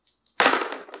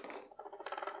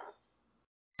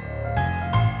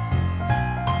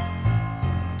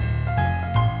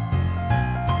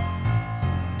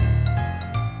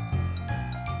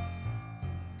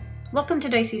Welcome to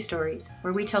Dicey Stories,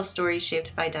 where we tell stories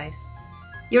shaped by dice.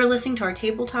 You're listening to our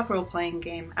tabletop role-playing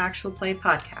game Actual Play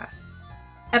podcast,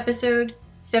 episode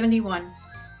 71.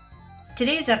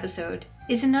 Today's episode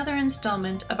is another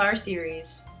installment of our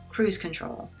series, Cruise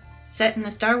Control, set in the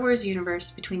Star Wars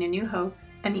universe between A New Hope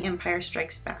and The Empire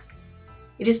Strikes Back.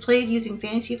 It is played using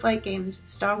Fantasy Flight Games'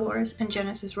 Star Wars and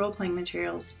Genesis role-playing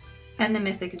materials and the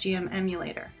Mythic GM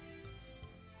emulator.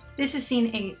 This is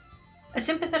Scene 8. A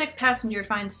sympathetic passenger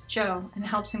finds Joe and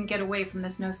helps him get away from the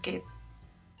snowscape.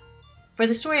 For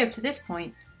the story up to this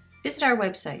point, visit our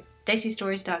website,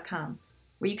 diceystories.com,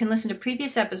 where you can listen to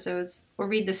previous episodes or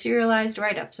read the serialized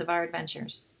write-ups of our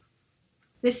adventures.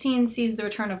 This scene sees the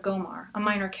return of Gomar, a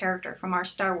minor character from our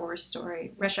Star Wars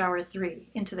story, Rush Hour 3,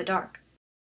 Into the Dark.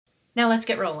 Now let's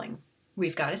get rolling.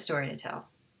 We've got a story to tell.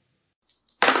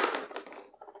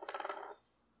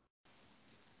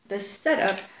 The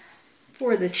setup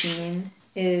for the scene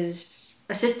is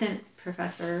Assistant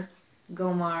Professor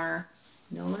Gomar,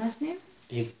 no last name?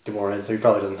 He's Gamoran, so he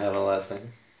probably doesn't have a last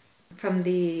name. From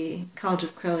the College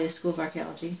of Corellia School of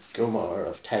Archaeology. Gomar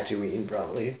of Tatooine,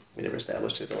 probably. We never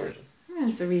established his origin.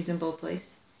 It's a reasonable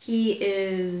place. He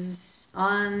is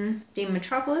on the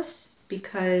Metropolis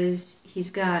because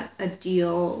he's got a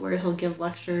deal where he'll give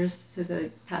lectures to the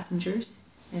passengers.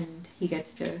 And he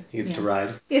gets to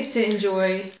ride. He gets to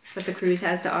enjoy what the cruise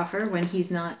has to offer when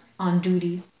he's not on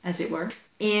duty, as it were.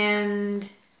 And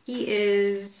he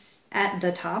is at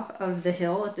the top of the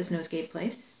hill at the Snowscape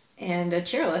place. And a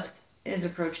chairlift is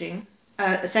approaching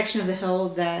a section of the hill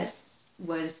that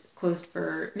was closed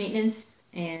for maintenance.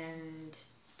 And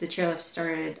the chairlift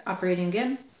started operating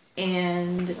again.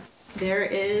 And there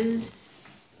is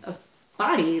a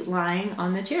body lying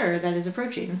on the chair that is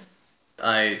approaching.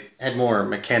 I had more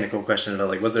mechanical question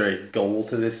about, was there a goal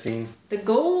to this scene? The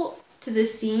goal to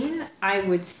this scene, I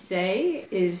would say,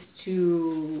 is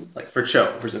to... for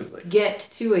Cho, presumably. Get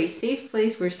to a safe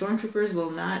place where stormtroopers will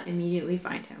not immediately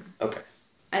find him. Okay.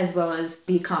 As well as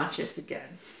be conscious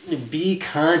again. Be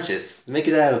conscious. Make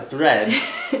it out of thread.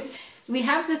 We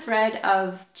have the thread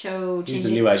of Cho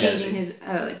changing his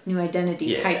new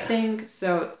identity type thing,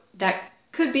 so that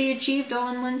could be achieved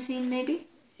all in one scene, maybe?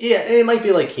 Yeah, it might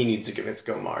be he needs to convince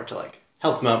Gomar to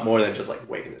help him out more than just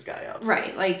waking this guy up.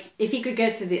 Right, if he could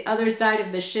get to the other side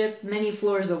of the ship many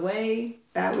floors away,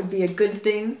 that would be a good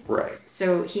thing. Right.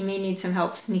 So he may need some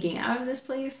help sneaking out of this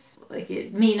place.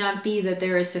 It may not be that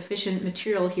there is sufficient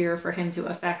material here for him to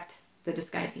affect the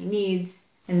disguise he needs.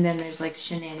 And then there's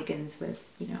shenanigans with,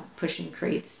 pushing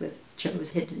crates with Cho's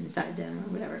hidden inside them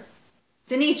or whatever.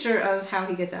 The nature of how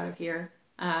he gets out of here.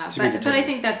 But I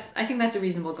think that's a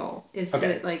reasonable goal, is to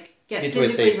get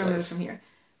physically removed from here.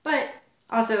 But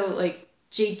also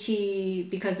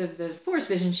JT, because of the force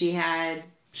vision she had,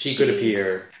 she could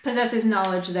appear, possesses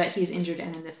knowledge that he's injured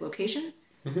and in this location.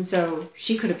 Mm-hmm. So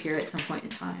she could appear at some point in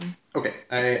time. Okay,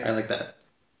 I like that.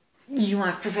 You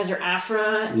want Professor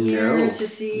Aphra here to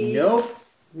see?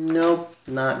 Nope,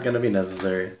 not gonna be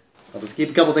necessary. I'll just keep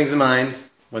a couple things in mind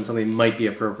when something might be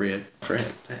appropriate for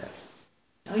him to have.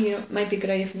 Oh, it might be a good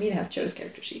idea for me to have Cho's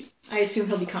character sheet. I assume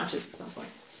he'll be conscious at some point.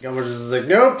 Gomar just is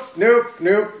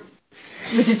nope.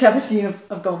 We just have a scene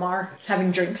of Gomar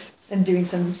having drinks and doing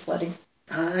some sledding.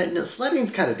 No,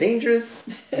 sledding's kind of dangerous.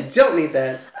 You don't need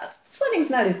that. Sledding's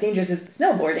not as dangerous as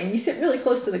snowboarding. You sit really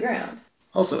close to the ground.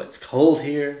 Also, it's cold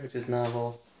here, which is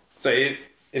novel. So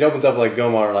it opens up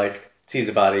Gomar sees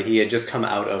the body. He had just come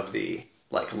out of the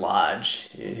lodge.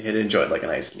 He had enjoyed a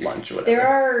nice lunch or whatever. There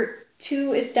are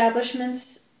two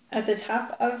establishments at the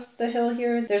top of the hill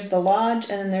here. There's the lodge,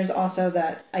 and then there's also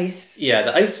that ice. Yeah,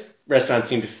 the ice restaurant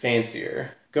seemed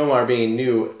fancier. Gomar being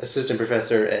new assistant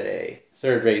professor at a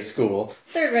third-rate school.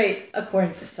 Third-rate,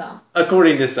 according to some.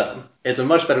 According to some. It's a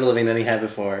much better living than he had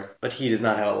before, but he does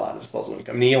not have a lot of disposable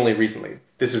income. He only recently,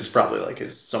 this is probably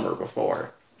his summer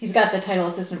before. He's got the title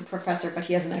assistant professor, but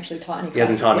he hasn't actually taught any classes. He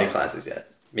hasn't taught any classes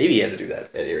yet. Maybe he had to do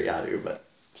that at Iriadu, but...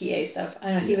 TA stuff. I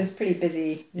don't know, he was pretty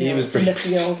busy he was pretty in the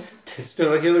field. He was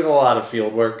doing a lot of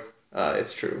field work.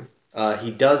 It's true.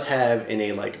 He does have in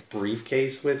a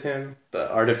briefcase with him the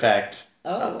artifact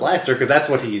blaster, because that's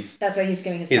what that's what he's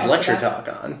giving his lecture talk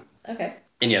on. Okay.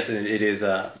 And yes, it is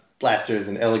blaster is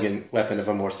an elegant weapon of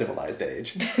a more civilized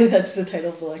age. That's the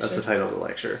title of the lecture. That's the title of the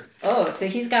lecture. Oh, so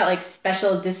he's got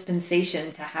special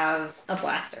dispensation to have a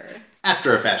blaster.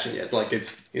 After a fashion, yes.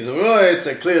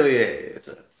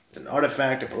 It's an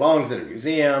artifact. It belongs in a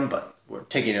museum, but we're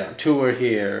taking it on tour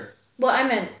here. Well, I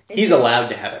meant... He's allowed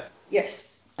to have it.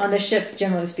 Yes. On the ship,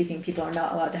 generally speaking, people are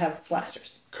not allowed to have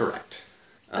blasters. Correct.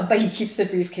 But he keeps the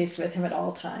briefcase with him at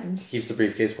all times. Keeps the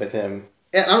briefcase with him.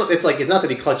 And it's not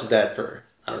that he clutches that for,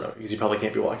 because he probably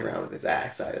can't be walking around with his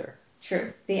axe either.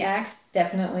 True. The axe,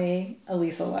 definitely a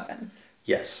lethal weapon.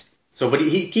 Yes. So, but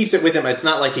he keeps it with him. It's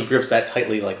not like he grips that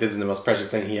tightly, like this is the most precious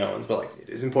thing he owns, but like it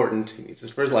is important. He needs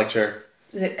this for his lecture.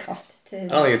 Is it cuffed to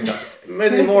his... I don't think it's cuffed.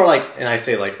 It's more like, and I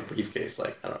say like a briefcase,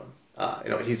 like, I don't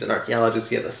know. He's an archaeologist.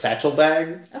 He has a satchel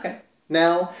bag. Okay.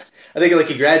 Now, I think like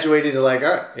he graduated to like, all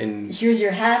right, and here's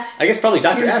your hat. I guess probably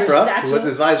Dr. Afra, who was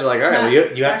his advisor, like, all right, well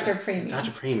you have Dr. Preemy.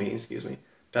 Dr. Preemy, excuse me.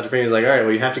 Dr. Preemy's like, all right,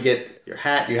 well you have to get your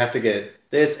hat, you have to get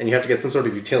this, and you have to get some sort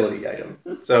of utility item.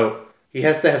 So he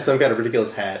has to have some kind of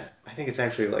ridiculous hat. I think it's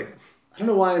actually like, I don't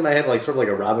know why in my head like sort of like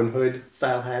a Robin Hood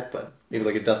style hat, but maybe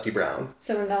like a dusty brown.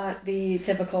 So not the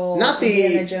typical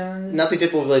Indiana Jones. Not the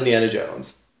typical Indiana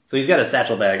Jones. So he's got a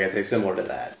satchel bag, I'd say, similar to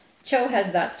that. Cho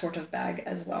has that sort of bag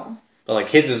as well. But like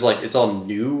his is like, it's all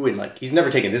new and like he's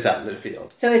never taken this out into the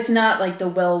field. So it's not like the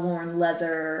well-worn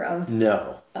leather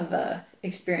of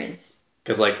experience.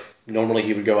 Because like normally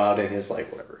he would go out in his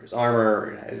like whatever, his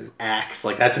armor, his axe,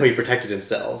 like that's how he protected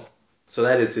himself. So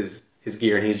that is his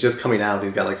gear, and he's just coming out.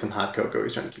 He's got like some hot cocoa.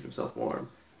 He's trying to keep himself warm,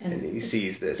 and he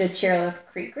sees this. The chairlift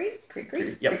creak.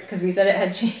 Yep. Because we said it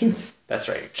had chains. That's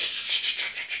right.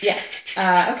 Yes.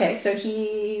 Okay, so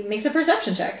he makes a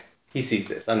perception check. He sees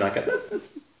this. I'm not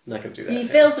gonna do that. He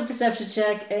fails the perception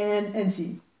check and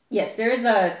sees. Yes, there is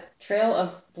a trail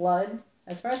of blood.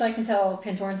 As far as I can tell,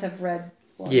 Pantorans have red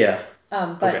blood. Yeah.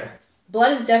 But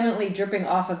blood is definitely dripping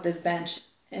off of this bench,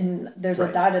 and there's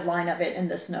a dotted line of it in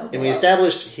the snow below. And we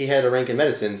established he had a rank in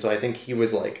medicine, so I think he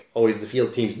was like always the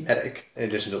field team's medic, in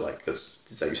addition to like, this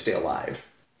is how you stay alive.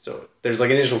 So there's like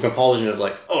an initial compulsion of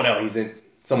like, oh no,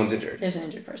 someone's injured. There's an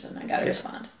injured person. I gotta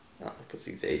respond. Because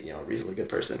he's a reasonably good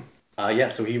person.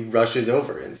 So he rushes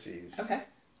over and sees. Okay.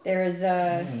 There's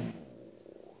a.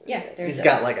 Yeah, there's. He's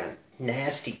got like a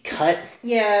nasty cut.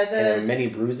 Yeah, and many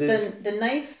bruises. The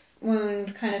knife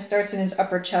wound kind of starts in his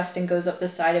upper chest and goes up the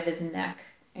side of his neck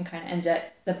and kind of ends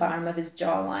at the bottom of his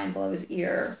jawline below his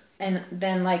ear. And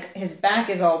then like his back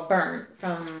is all burnt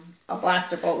from a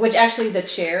blaster bolt, which actually the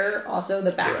chair also,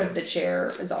 the back of the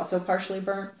chair is also partially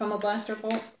burnt from a blaster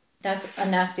bolt. That's a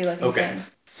nasty looking thing.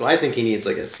 So I think he needs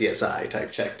like a CSI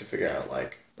type check to figure out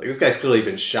like this guy's clearly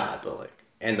been shot, but like,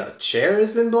 and the chair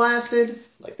has been blasted.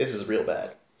 Like this is real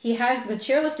bad. The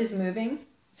chairlift is moving,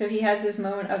 so he has this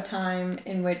moment of time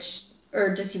in which,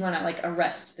 or does he want to like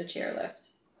arrest the chairlift?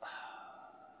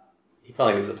 He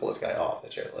probably needs to pull this guy off the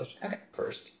chairlift. Okay.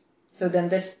 First. So then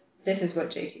this is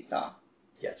what JT saw.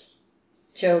 Yes.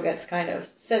 Cho gets kind of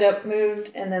set up,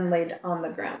 moved, and then laid on the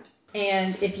ground.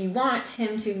 And if you want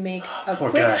him to make a Poor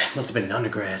quick... guy. Must have been an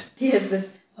undergrad. He has this,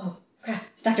 oh crap,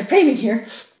 it's Dr. Preemy here.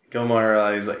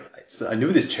 Gomar, he's like, I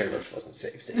knew this chairlift wasn't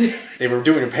safe. They were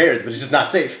doing repairs, but it's just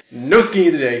not safe. No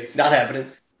skiing today. Not happening.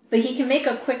 But he can make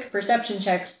a quick perception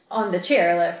check on the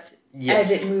chairlift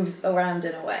as it moves around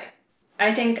and away.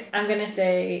 I think I'm going to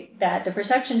say that the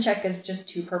perception check is just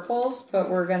 2 purples, but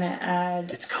we're going to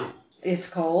add... It's cold. It's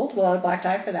cold. We'll add a black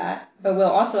die for that. But we'll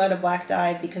also add a black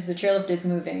die because the chairlift is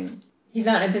moving. He's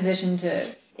not in a position to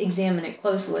examine it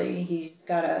closely. He's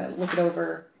got to look it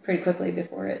over pretty quickly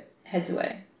before it heads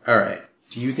away. All right.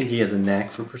 Do you think he has a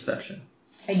knack for perception?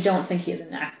 I don't think he has a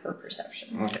knack for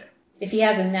perception. Okay. If he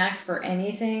has a knack for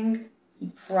anything,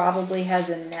 he probably has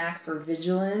a knack for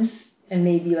vigilance and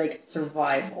maybe like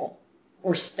survival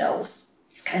or stealth.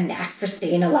 He's got a knack for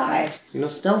staying alive.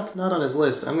 Stealth not on his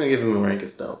list. I'm going to give him a rank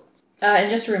of stealth. And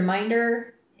just a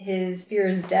reminder, his fear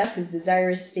is death, his desire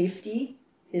is safety,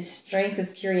 his strength is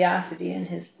curiosity, and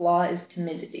his flaw is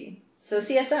timidity. So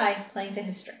CSI, playing to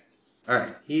his strength. All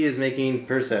right. He is making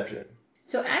perception.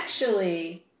 So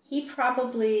actually, he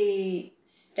probably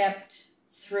stepped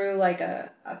through like a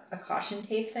caution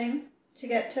tape thing to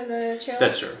get to the chairlift.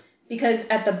 That's true. Because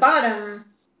at the bottom,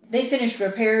 they finished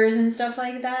repairs and stuff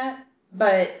like that,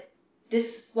 but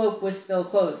this slope was still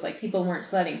closed. Like, people weren't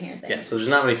sledding here. Yeah, so there's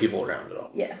not many people around at all.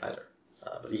 Yeah. Either.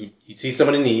 But he sees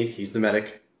someone in need. He's the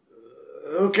medic.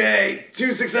 Okay,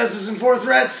 2 successes and 4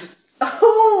 threats.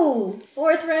 Oh,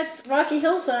 4 threats, Rocky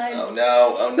Hillside. Oh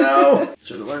no.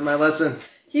 Should have learned my lesson.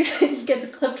 He gets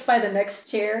clipped by the next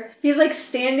chair. He's like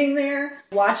standing there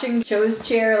watching Cho's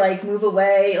chair like move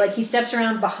away. Like he steps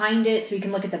around behind it so he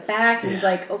can look at the back. And he's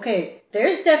like, okay,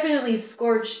 there's definitely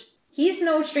scorch. He's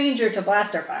no stranger to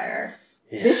blaster fire.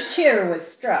 Yeah. This chair was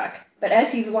struck. But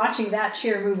as he's watching that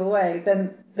chair move away,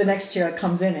 then the next chair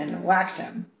comes in and whacks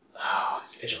him. Oh,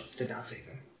 his vigilance did not save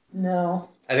him. No.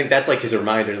 I think that's like his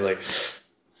reminder, is like,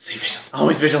 stay vigilant.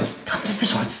 Always vigilant. Constant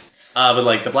vigilance. But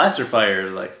like the blaster fire,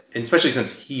 like, and especially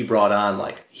since he brought on,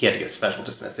 like, he had to get special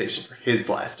dispensation for his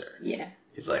blaster. Yeah.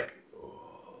 He's like,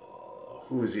 oh,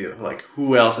 who's he? Like,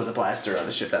 who else has a blaster on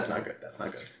the ship? That's not good.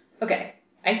 Okay.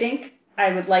 I think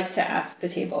I would like to ask the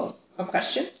table a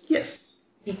question. Yes.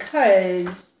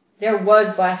 Because there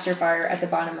was blaster fire at the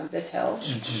bottom of this hill.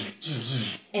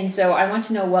 And so I want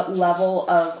to know what level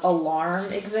of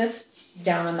alarm exists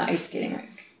down on the ice skating rink.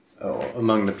 Oh,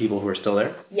 among the people who are still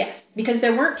there? Yes, because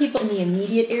there weren't people in the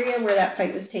immediate area where that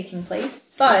fight was taking place.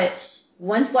 But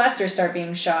once blasters start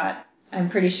being shot, I'm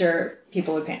pretty sure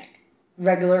people would panic.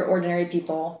 Regular, ordinary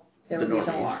people, there would be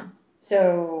some alarm.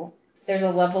 So there's a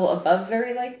level above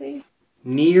very likely.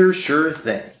 Near sure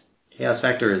thing. Chaos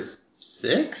factor is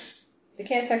 6? The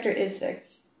chaos factor is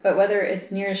 6. But whether it's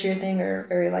near a sure thing or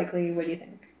very likely, what do you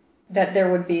think? That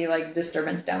there would be, like,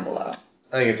 disturbance down below.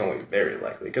 I think it's only very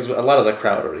likely, because a lot of the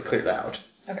crowd already cleared out.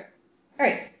 Okay.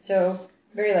 Alright, so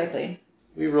very likely.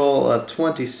 We roll a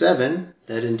 27.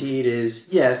 That indeed is,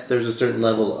 yes, there's a certain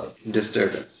level of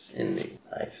disturbance in the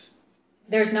ice.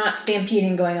 There's not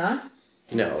stampeding going on.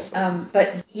 No.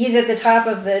 But he's at the top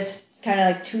of this kind of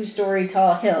like 2-story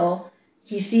tall hill.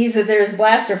 He sees that there's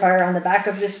blaster fire on the back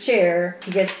of this chair.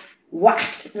 He gets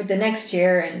whacked with the next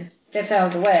chair and steps out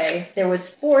of the way. There was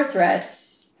 4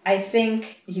 threats. I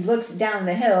think he looks down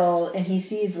the hill and he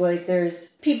sees like there's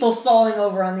people falling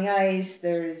over on the ice.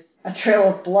 There's a trail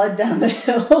of blood down the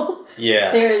hill.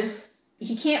 Yeah.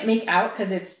 He can't make out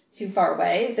because it's too far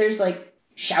away. There's like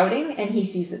shouting and he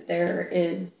sees that there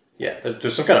is. Yeah,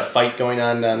 there's some kind of fight going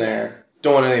on down there.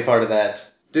 Don't want any part of that.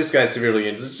 This guy's severely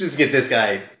injured. Let's just get this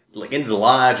guy like into the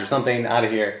lodge or something out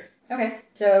of here. Okay,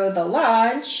 so the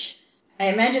lodge, I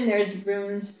imagine there's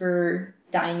rooms for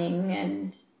dining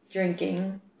and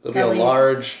drinking. There'll be a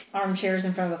large armchairs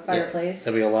in front of a fireplace.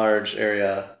 Yeah, there'll be a large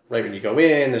area right when you go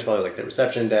in. There's probably like the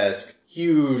reception desk.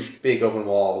 Huge, big open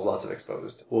walls, lots of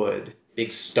exposed wood.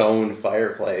 Big stone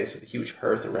fireplace with a huge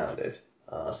hearth around it.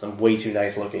 Some way too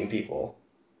nice looking people.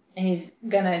 And he's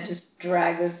gonna just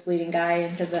drag this bleeding guy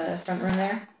into the front room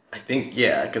there? I think,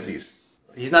 yeah, because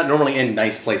he's not normally in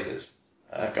nice places,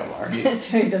 Gomar.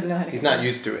 So he doesn't know how to. He's not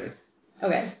used to it.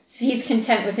 Okay. So he's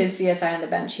content with his CSI on the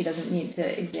bench. He doesn't need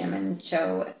to examine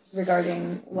Cho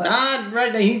regarding what. Not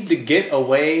right now. He needs to get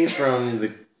away from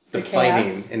the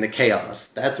fighting and the chaos.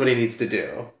 That's what he needs to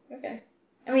do. Okay.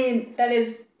 I mean, that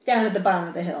is down at the bottom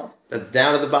of the hill. That's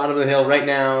down at the bottom of the hill right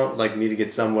now. Like, need to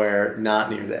get somewhere not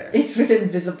near there. It's within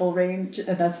visible range,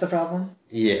 and that's the problem.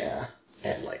 Yeah.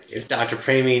 And, like, if Dr.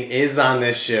 Pramine is on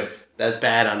this ship, that's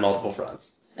bad on multiple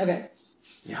fronts. Okay.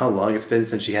 You know how long it's been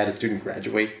since she had a student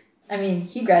graduate? I mean,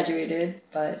 he graduated,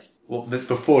 but... Well,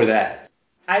 before that.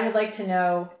 I would like to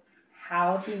know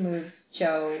how he moves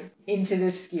Cho into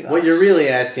this ski lodge. What you're really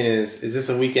asking is this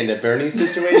a Weekend at Bernie's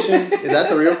situation? Is that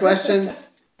the real question?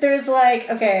 There's like,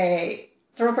 okay,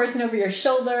 throw a person over your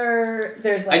shoulder.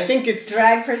 There's like, I think it's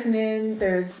drag person in.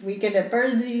 There's Weekend at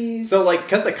Bernie's. So, like,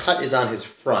 because the cut is on his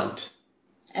front.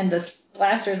 And the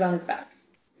blaster's on his back.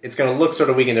 It's going to look sort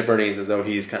of Weekend at Bernie's as though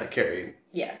he's kind of carried.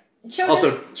 Yeah. Cho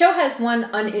has one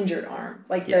uninjured arm.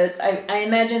 Like, yeah. I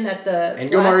imagine that the... And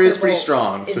Gomar is pretty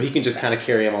strong, so he can just kind of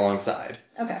carry him alongside.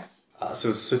 Okay.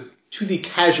 So to the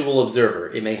casual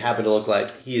observer, it may happen to look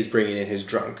like he is bringing in his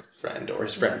drunk friend or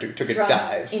his friend who took a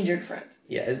dive. Injured friend.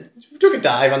 Yeah, took a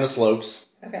dive on the slopes.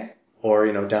 Okay.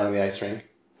 Or, down in the ice rink.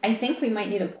 I think we might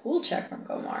need a cool check from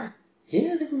Gomar.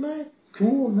 Yeah, I think we might.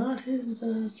 Cool, not his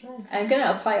strength. I'm going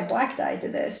to apply a black die to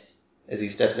this. As he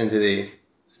steps into the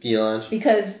ski lodge.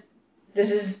 Because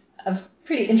this is a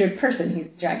pretty injured person he's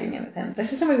dragging in with him.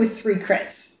 This is somebody with 3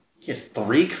 crits. He has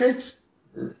 3 crits?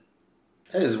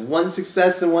 That is 1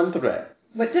 success and 1 threat.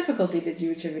 What difficulty did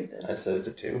you attribute this? I said it's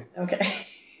a 2.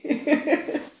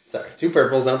 Okay. Sorry, 2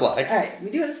 purples and a black. Alright, we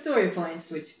do have story points,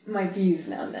 which might be used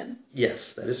now and then.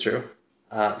 Yes, that is true.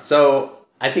 So,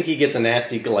 I think he gets a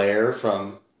nasty glare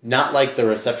from, not like the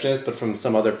receptionist, but from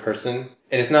some other person.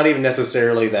 And it's not even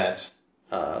necessarily that,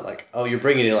 like, oh, you're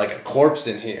bringing in, like, a corpse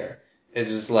in here.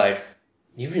 It's just like,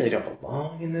 you really don't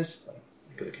belong in this?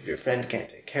 Like, if your friend can't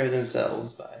take care of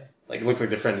themselves by... Like, it looks like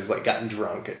their friend has, like, gotten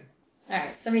drunk. And...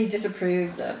 Alright, somebody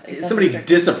disapproves of excessive Somebody drinking.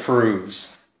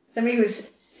 disapproves. Somebody who's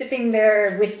sipping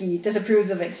their whiskey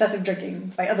disapproves of excessive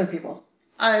drinking by other people.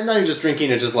 I'm not even just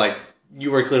drinking, it's just like,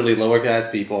 you are clearly lower class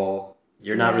people.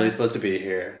 You're not really supposed to be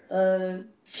here. The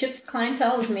ship's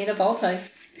clientele is made of all types.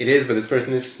 It is, but this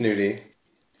person is snooty.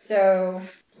 So,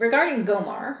 regarding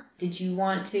Gomar, did you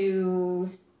want to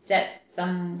set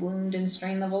some wound and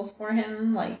strain levels for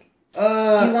him? Like, do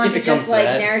you want to just, like,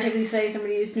 narratively say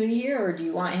somebody is snooty here, or do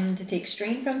you want him to take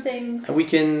strain from things? We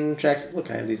can track...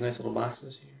 Look, I have these nice little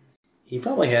boxes here. He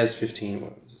probably has 15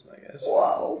 wounds, is my guess.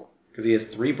 Whoa. Because he has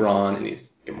 3 brawn and he's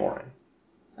Gamoran.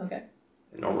 Okay.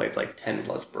 And normally it's like 10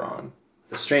 plus brawn.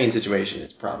 The strain situation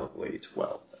is probably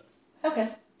 12, though. Okay.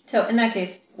 So, in that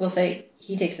case, we'll say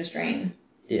he takes a strain.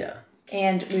 Yeah.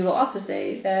 And we will also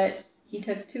say that He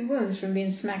took 2 wounds from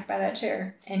being smacked by that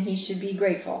chair, and he should be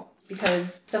grateful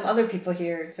because some other people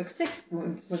here took 6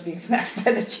 wounds when being smacked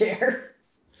by the chair.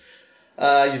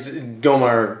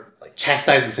 Gomar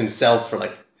chastises himself for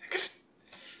the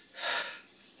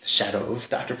shadow of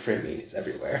Dr. Primine is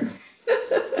everywhere.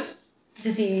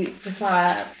 Does he just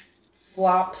want to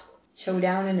flop Cho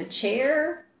down in a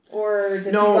chair, or does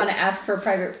he want to ask for a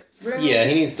private room? Yeah,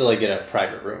 he needs to get a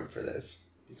private room for this.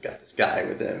 He's got this guy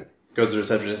with him. Goes to the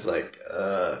receptionist hey,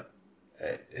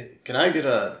 can I get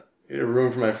a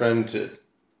room for my friend to...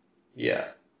 Yeah.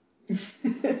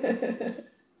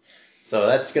 So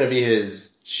that's going to be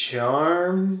his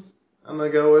charm, I'm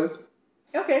going to go with.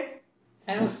 Okay.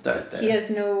 We'll start there. He's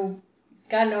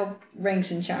got no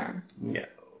ranks in charm. No.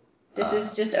 This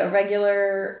is just a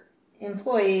regular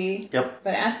employee. Yep.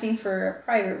 But asking for a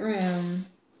private room.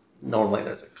 Normally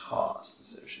there's a cost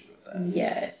associated with that.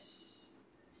 Yes.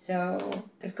 So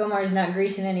if Gomar's not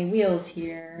greasing any wheels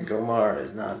here. Gomar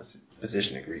is not in a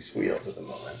position to grease wheels at the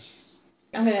moment.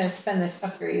 I'm going to spend this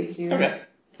upgrade here. Okay.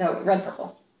 So red,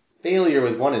 purple. Failure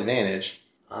with 1 advantage.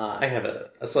 I have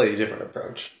a slightly different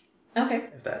approach. Okay.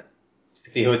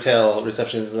 If the hotel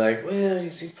receptionist is well, you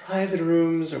see, private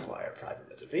rooms require private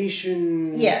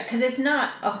reservations. Yeah, because it's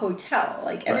not a hotel.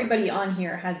 Everybody on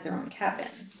here has their own cabin.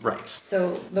 Right.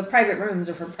 So the private rooms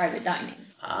are for private dining.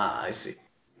 Ah, I see.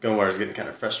 Gomar's getting kind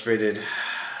of frustrated.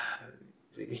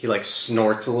 He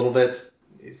snorts a little bit.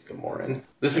 He's Gomoran.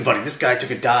 Listen, buddy, this guy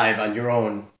took a dive on your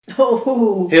own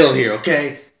hill here,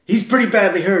 okay? He's pretty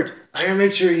badly hurt. I gotta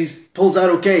make sure he pulls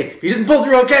out okay. If he doesn't pull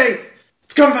through okay,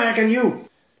 it's coming back on you.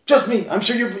 Trust me, I'm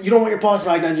sure you don't want your boss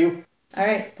riding on you. All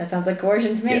right, that sounds like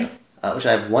coercion to me. Yeah. Which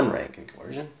I have 1 rank in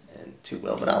coercion and 2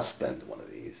 will, but I'll spend one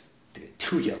of these to get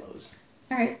 2 yellows.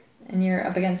 All right, and you're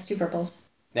up against 2 purples.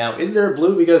 Now, is there a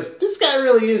blue? Because this guy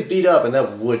really is beat up, and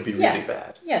that would be really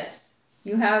bad. Yes.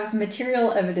 You have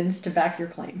material evidence to back your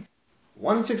claim.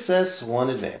 1 success, 1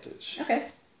 advantage. Okay.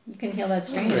 You can heal that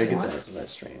strain. I'm going to get that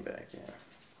strain back, yeah.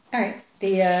 All right.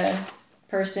 The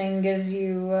person gives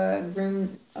you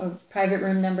a private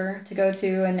room number to go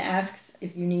to and asks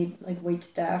if you need wait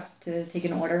staff to take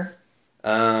an order.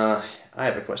 I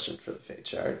have a question for the fate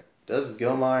chart. Does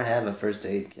Gomar have a first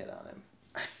aid kit on him?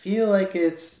 I feel like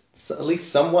it's at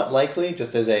least somewhat likely,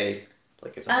 just as it's a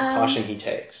precaution he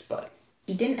takes, but...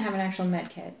 He didn't have an actual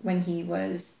med kit when he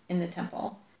was in the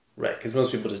temple. Right, because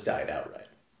most people just died outright.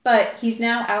 But he's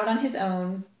now out on his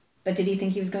own. But did he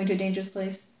think he was going to a dangerous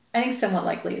place? I think somewhat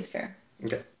likely is fair.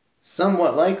 Okay.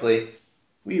 Somewhat likely.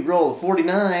 We roll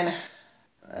 49.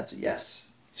 That's a yes.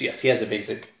 So yes, he has a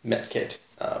basic med kit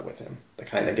with him. The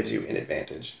kind that gives you an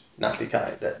advantage. Not the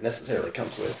kind that necessarily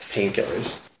comes with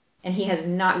painkillers. And he has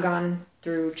not gone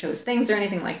through Cho's things or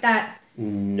anything like that?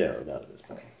 No, not at this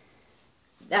point.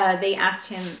 They asked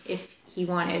him if he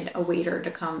wanted a waiter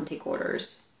to come take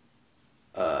orders.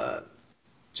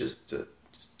 Just 2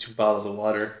 bottles of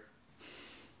water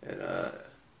and a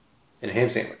ham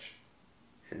sandwich.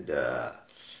 And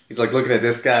he's looking at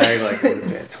this guy what a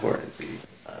bad torrent.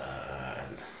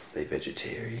 They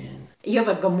vegetarian? You have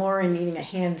a Gomoran eating a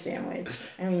ham sandwich.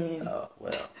 I mean... Oh,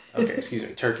 well. Okay, excuse me.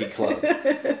 Turkey club.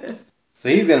 So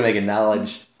he's going to make a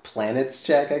knowledge planets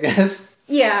check, I guess.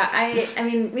 Yeah, I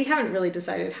mean, we haven't really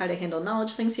decided how to handle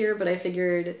knowledge things here, but I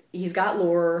figured he's got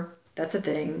lore. That's a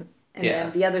thing. And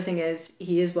then the other thing is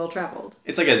he is well-traveled.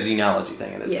 It's like a xenology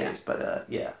thing in this case, but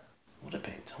yeah. What a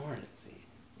Pantoran is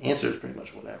he? Answer is pretty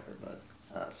much whatever, but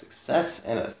success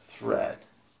and a threat.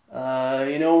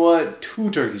 You know what?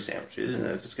 2 turkey sandwiches, and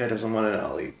if this guy doesn't want it,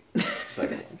 I'll eat the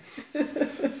second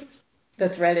one. The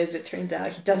threat is, it turns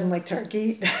out, he doesn't like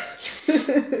turkey.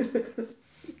 It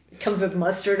comes with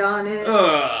mustard on it.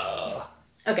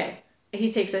 Okay,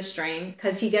 he takes a strain,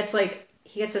 because he gets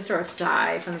a sort of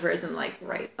sigh from the person,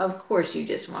 right, of course you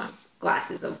just want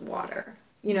glasses of water.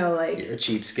 You're a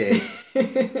cheapskate.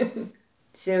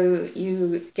 So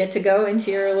you get to go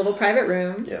into your little private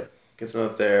room. Yep, gets him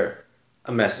up there.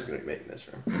 A mess is going to be made in this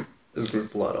room. There's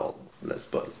group blood all in this,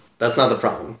 but that's not the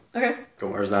problem. Okay.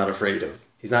 Gomar's not afraid of,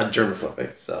 he's not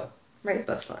germophobic, so right.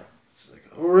 That's fine. He's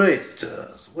all right,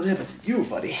 so what happened to you,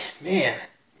 buddy? Man,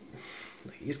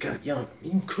 he's kind of young.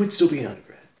 You could still be an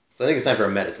undergrad. So I think it's time for a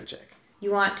medicine check.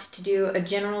 You want to do a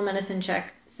general medicine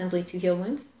check simply to heal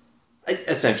wounds?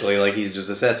 Essentially, he's just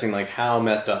assessing, how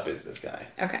messed up is this guy.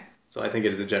 Okay. So I think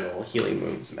it is a general healing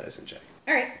wounds medicine check.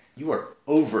 All right. You are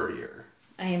over your...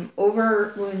 I am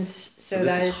over wounds, so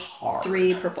that is hard.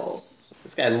 3 purples.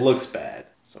 This guy looks bad,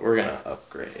 so we're going to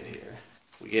upgrade here.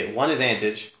 We get 1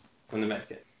 advantage from the med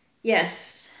kit.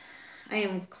 Yes. I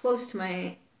am close to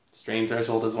my... Strain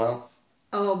threshold as well?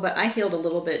 Oh, but I healed a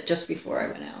little bit just before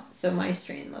I went out, so my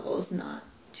strain level is not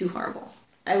too horrible.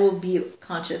 I will be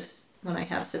conscious when I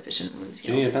have sufficient wounds Do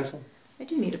you healed. need a pencil? I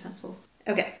do need a pencil.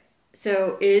 Okay,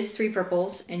 so it is 3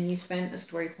 purples, and you spent a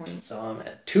story point. So I'm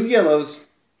at 2 yellows.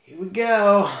 Here we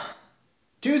go.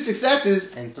 2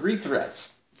 successes and 3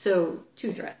 threats. So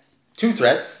 2 threats. 2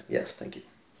 threats. Yes, thank you.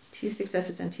 2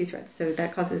 successes and 2 threats, so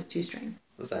that causes 2 strain.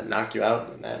 Does that knock you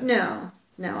out in that? No,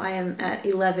 I am at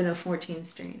 11 of 14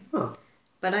 strain. Huh.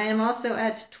 But I am also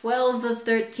at 12 of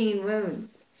 13 wounds.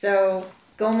 So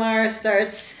Gomar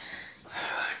starts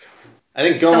I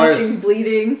think staunching Gomar's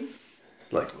bleeding.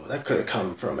 like, well, that could have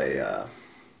come from a.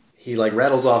 He like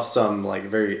rattles off some like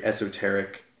very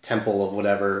esoteric temple of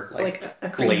whatever, like a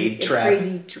crazy, blade trap.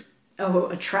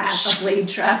 A trap, a blade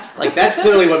trap. Like that's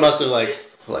clearly what must have like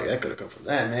that could have come from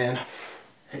that, man.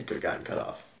 Head could have gotten cut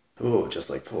off. Ooh, just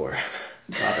like poor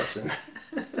Robertson.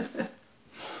 Man,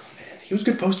 he was a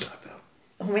good postdoc though.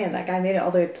 Oh man, that guy made it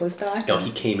all the way postdoc. No,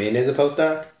 he came in as a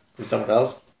postdoc from someone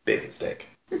else. Big mistake.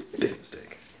 Big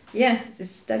mistake. Yeah,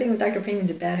 studying with Dr. Payne's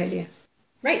a bad idea.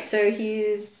 Right, so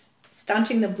he's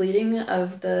staunching the bleeding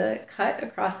of the cut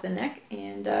across the neck,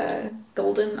 and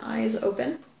golden eyes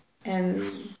open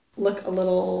and look a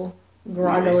little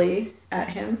groggily at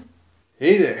him.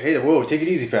 Hey there, whoa, take it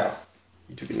easy, pal.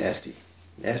 You took a nasty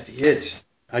hit.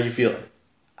 How you feeling?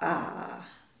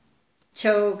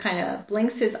 Cho kind of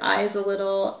blinks his eyes a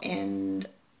little, and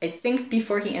I think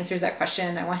before he answers that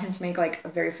question, I want him to make like a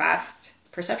very fast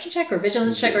perception check or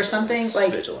vigilance check or something.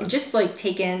 Like, vigilance. just like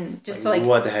take in, just like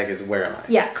what the heck is, where am I?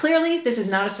 Yeah, clearly this is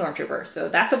not a stormtrooper, so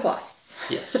that's a plus.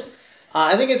 Yes.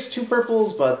 I think it's 2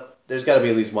 purples, but there's got to be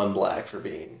at least 1 black for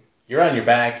being. You're on your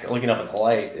back, you're looking up in the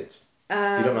light. It's you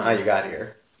don't know how you got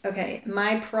here. Okay,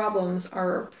 my problems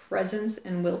are presence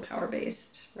and willpower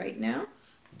based right now.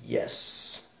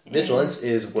 Yes. Vigilance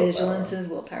is willpower. Vigilance is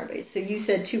willpower based. So you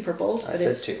said 2 purples, but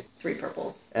it's 2. 3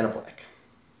 purples. And a black.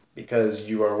 Because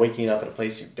you are waking up in a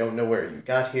place you don't know where you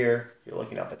got here. You're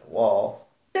looking up at the wall.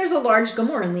 There's a large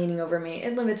Gamoran leaning over me.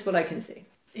 It limits what I can see.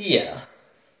 Yeah.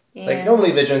 And Like,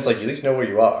 normally vigilance, like, you at least know where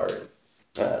you are.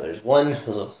 There's one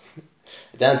little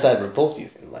downside. We're both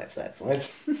using the light side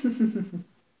points.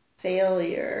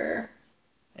 Failure.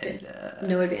 And,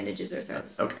 no advantages or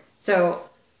threats. Okay. So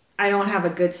I don't have a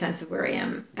good sense of where I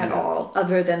am at all,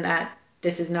 other than that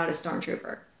this is not a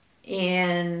stormtrooper.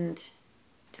 And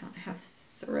don't have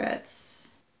threats.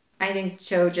 I think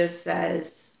Cho just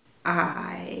says,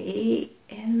 I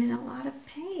am in a lot of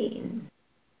pain.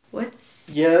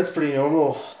 Yeah, that's pretty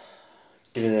normal.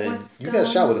 You got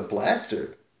shot with a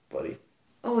blaster, buddy.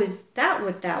 Oh, is that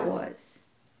what that was?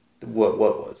 What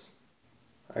was?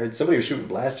 I heard somebody was shooting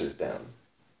blasters down.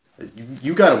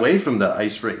 You got away from the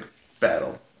ice rink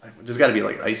battle. There's got to be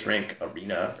like an ice rink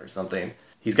arena or something.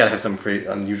 He's got to have some pretty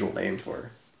unusual name for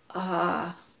it.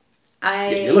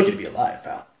 You're lucky to be alive,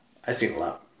 pal. I've seen a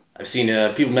lot. I've seen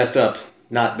people messed up.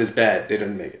 Not this bad. They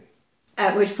didn't make it.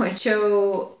 At which point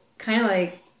Cho kind of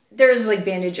like, there's like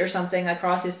bandage or something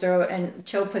across his throat, and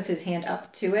Cho puts his hand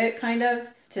up to it kind of,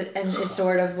 and is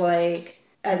sort of like,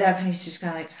 at that point he's just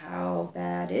kind of like, how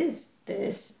bad is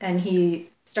this? And he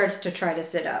starts to try to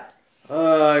sit up.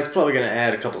 It's probably going to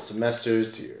add a couple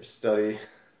semesters to your study.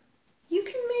 You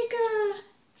can make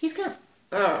he's gonna,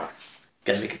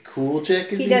 Gotta make a cool check,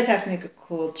 He does have to make a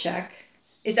cool check.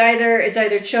 It's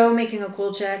either Cho making a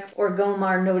cool check or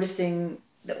Gomar noticing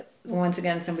that once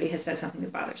again somebody has said something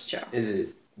that bothers Cho.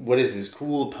 What is his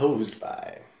cool opposed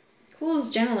by? Cool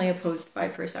is generally opposed by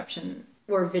perception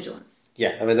or vigilance.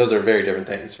 Yeah, I mean those are very different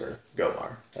things for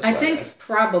Gomar. I think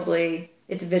probably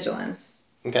it's vigilance.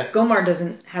 Okay. Gomar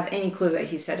doesn't have any clue that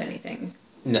he said anything.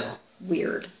 No.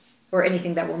 Weird. Or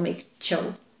anything that will make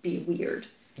Cho be weird.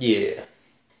 Yeah.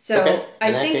 So okay.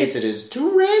 I think it is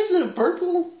 2 reds and a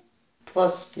purple.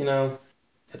 Plus,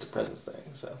 it's a presence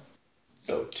thing.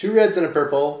 So 2 reds and a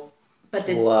purple.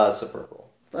 Plus a purple.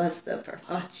 Plus the purple.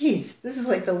 Oh, jeez. This is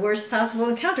like the worst possible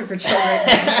encounter for Cho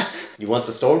right now. You want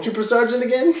the Stormtrooper Sergeant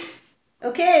again?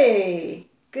 Okay.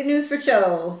 Good news for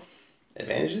Cho.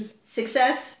 Advantages?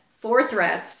 Success, 4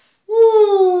 threats.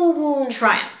 Woo, boy.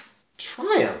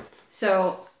 Triumph.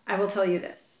 So I will tell you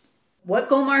this. What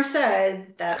Gomar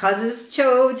said that causes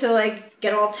Cho to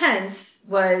get all tense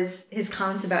was his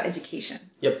comments about education.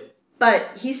 Yep.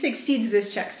 But he succeeds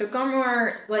this check. So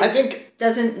Gomar I think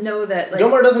doesn't know that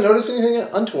Gomar doesn't notice anything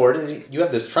untoward, and you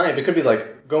have this triumph. It could be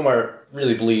Gomar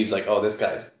really believes this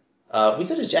guy's. We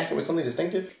said his jacket was something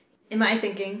distinctive. In my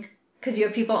thinking, because you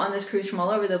have people on this cruise from all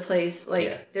over the place.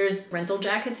 There's rental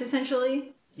jackets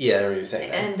essentially. Yeah, I remember you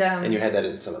saying that. And you had that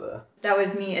in some of the. That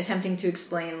was me attempting to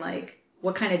explain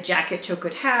what kind of jacket Cho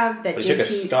could have. But he took a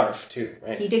scarf too,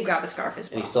 right? He did grab a scarf as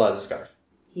well. And he still has a scarf.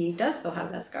 He does still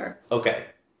have that scarf. Okay.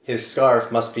 his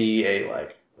scarf must be a,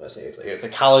 like, let's say it's a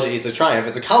triumph.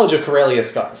 It's a College of Corellia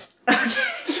scarf.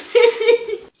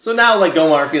 Okay. So now, like,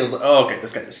 Gomar feels, oh, okay,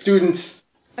 this guy's a student.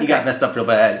 He got messed up real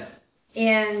bad.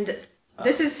 And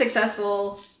this is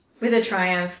successful with a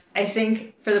triumph. I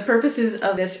think for the purposes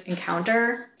of this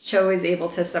encounter, Cho is able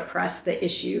to suppress the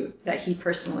issue that he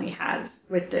personally has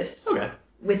with this. Okay.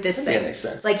 With this I thing. think that makes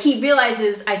sense. Like, he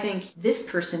realizes, I think, this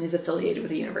person is affiliated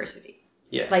with the university.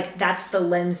 Yeah. Like, that's the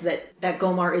lens that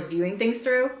Gomar is viewing things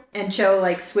through. And Cho,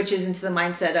 like, switches into the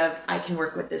mindset of, I can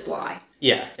work with this lie.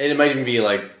 Yeah. And it might even be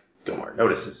like, Gomar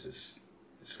notices his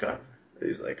scarf.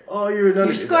 He's like, oh,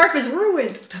 Your scarf is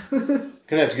ruined.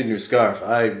 Gonna have to get a new scarf.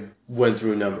 I went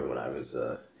through a number when I was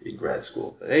in grad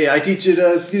school. But, hey, I teach at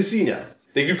CFC now.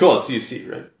 They do call it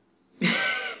CFC,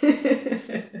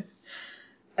 right?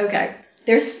 Okay.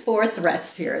 There's 4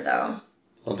 threats here, though.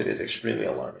 Something is extremely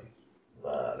alarming.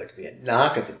 There could be a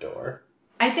knock at the door.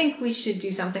 I think we should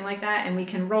do something like that, and we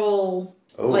can roll,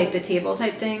 Oh. like, the table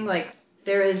type thing. Like,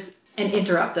 there is an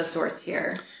interrupt of sorts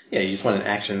here. Yeah, you just want an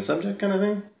action subject kind of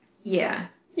thing? Yeah.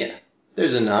 Yeah.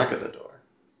 There's a knock at the door.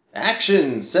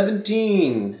 Action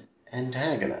 17.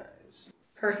 Antagonize.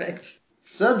 Perfect.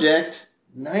 Subject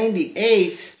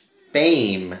 98.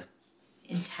 Fame.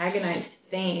 Antagonize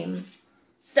Fame.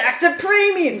 Dr.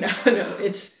 Premium! No,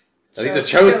 it's... Now, these are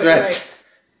Cho's threats. Right.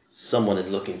 Someone is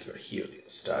looking for Helio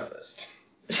Starburst.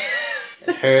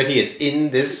 I heard he is in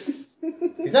this.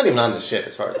 He's not even on the ship,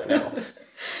 as far as I know.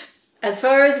 As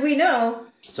far as we know.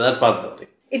 So that's a possibility.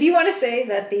 If you want to say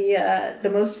that the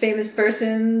most famous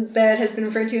person that has been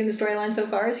referred to in the storyline so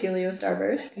far is Helio I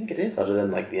Starburst, think it is, other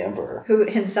than, like, the Emperor. who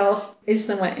himself is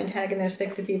somewhat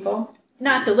antagonistic to people.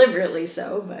 Not deliberately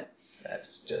so, but...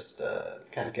 That's just the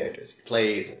kind of characters he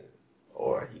plays,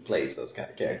 or he plays those kind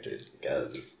of characters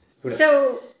because... Who knows?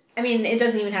 So, I mean, it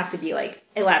doesn't even have to be, like,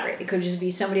 elaborate. It could just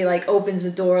be somebody, like, opens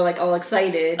the door, like, all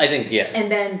excited. I think, yeah.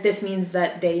 And then this means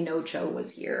that they know Cho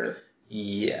was here.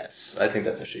 Yes, I think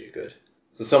that's actually good.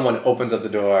 So someone opens up the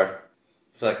door.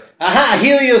 It's like, aha,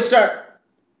 Helio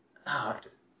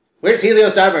where's Helio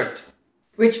Starburst?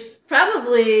 Which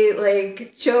probably,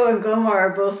 like, Cho and Gomar are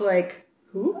both like,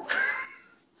 who?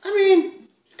 I mean,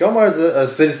 Gomar's a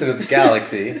citizen of the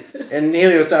galaxy, and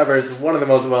Helio Starburst is one of the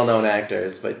most well-known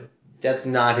actors, but that's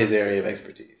not his area of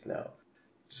expertise, no.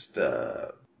 Just,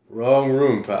 wrong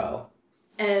room, pal.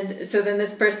 And so then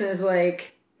this person is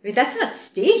like, wait, that's not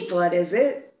stage blood, is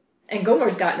it? And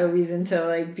Gomar's got no reason to,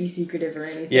 like, be secretive or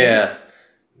anything. Yeah.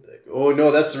 Like, oh,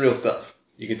 no, that's the real stuff.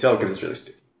 You can tell because it's really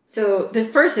sticky. So this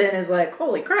person is like,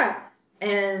 holy crap.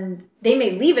 And they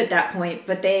may leave at that point,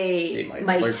 but they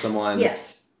might alert someone.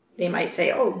 Yes. They might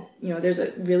say, oh, there's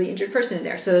a really injured person in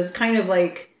there. So it's kind of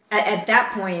like, at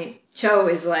that point, Cho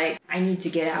is like, I need to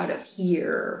get out of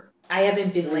here. I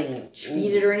haven't been, like,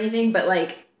 treated or anything, but,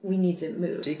 like, we need to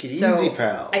move. Take it easy,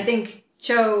 pal. I think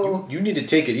Cho... You need to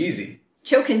take it easy.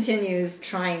 Cho continues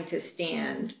trying to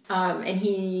stand, and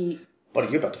he... Buddy,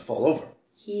 you're about to fall over.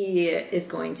 He is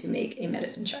going to make a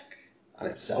medicine check. On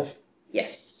itself?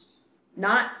 Yes.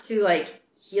 Not to, like,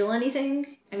 heal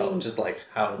anything. I mean, just like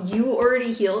how... You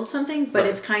already healed something, but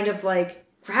right. It's kind of like,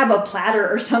 grab a platter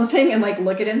or something and, like,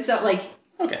 look at himself. Like,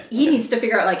 okay. He needs to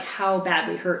figure out, like, how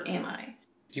badly hurt am I?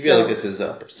 Do you feel like this is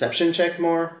a perception check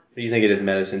more? Or do you think it is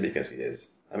medicine because he is?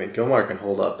 I mean, Gomar can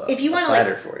hold up a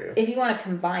platter for you. If you want to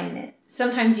combine it,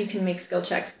 sometimes you can make skill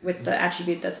checks with the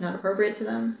attribute that's not appropriate to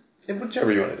them. Yeah,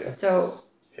 whichever you want to do. So...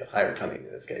 You have higher cunning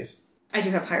in this case. I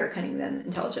do have higher cunning than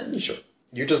intelligence. Sure.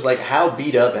 You're just like, how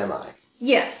beat up am I?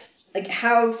 Yes. Like,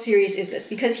 how serious is this?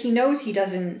 Because he knows he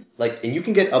doesn't... Like, and you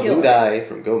can get a blue die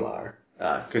from Gomar.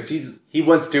 Because he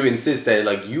wants to insist that,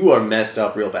 like, you are messed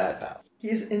up real bad, pal.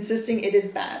 He's insisting it is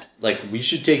bad. Like, we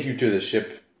should take you to the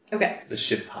ship. Okay. The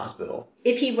ship hospital.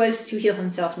 If he was to heal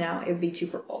himself now, it would be 2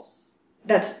 purples.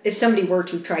 That's... If somebody were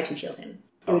to try to heal him,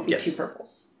 it would be 2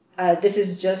 purples. This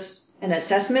is just an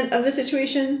assessment of the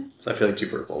situation. So I feel like 2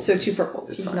 purples. So 2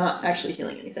 purples. He's not actually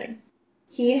healing anything.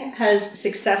 He has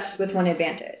success with 1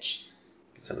 advantage.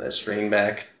 Get some of that strain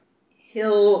back.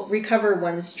 He'll recover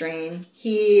 1 strain.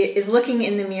 He is looking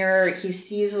in the mirror. He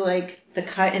sees, like, the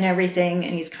cut and everything,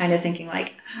 and he's kind of thinking,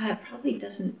 like, it probably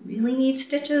doesn't really need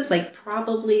stitches. Like,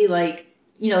 probably, like,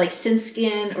 like sin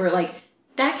skin, or, like,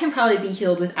 that can probably be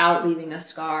healed without leaving a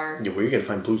scar. Yeah, where are you going to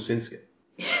find blue sin skin?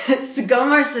 So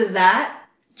Gomar says that.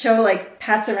 Cho, like,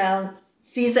 pats around,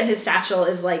 sees that his satchel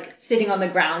is, like, sitting on the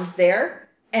ground there,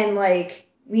 and, like,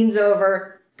 leans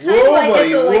over. Whoa, like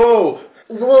buddy, whoa!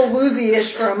 A little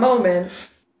woozy-ish for a moment,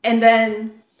 and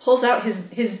then pulls out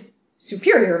his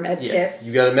superior med kit.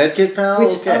 You got a med kit, pal?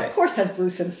 Which, of course, has blue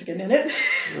sin skin in it.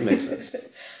 That makes sense.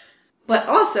 But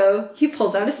also, he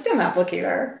pulls out a stim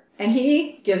applicator, and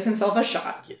he gives himself a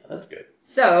shot. Yeah, that's good.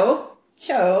 So,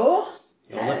 Cho...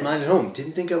 I left mine at home.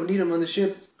 Didn't think I would need them on the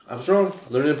ship. I was wrong.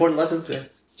 I learned an important lesson today.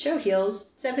 Cho heals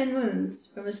 7 wounds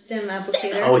from a stim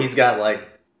applicator. Oh, he's got like...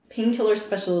 Painkiller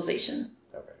specialization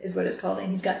Okay. is what it's called, and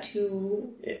he's got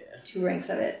two ranks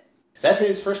of it. Is that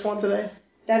his first one today?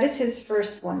 That is his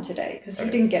first one today, because he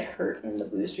didn't get hurt in the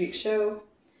Blue Streak show.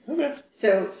 Okay.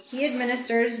 So he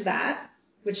administers that,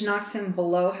 which knocks him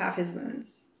below half his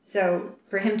wounds. So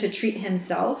for him to treat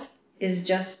himself is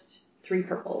just 3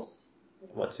 purples.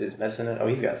 What's his medicine at? Oh,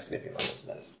 he's got significant levels of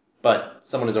medicine. But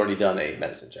someone has already done a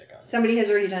medicine check on him. Somebody has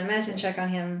already done a medicine check on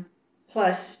him,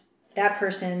 plus that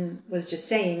person was just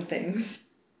saying things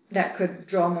that could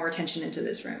draw more attention into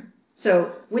this room.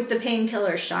 So with the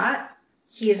painkiller shot,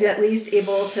 he is at least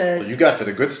able to... Well, you got for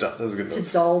the good stuff. That was a good move.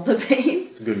 To dull the pain.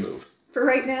 It's a good move. For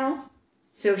right now.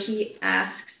 So he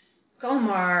asks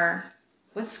Gomar,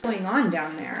 what's going on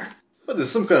down there? But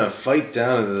there's some kind of fight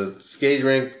down in the skate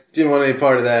rink. Didn't want any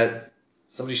part of that.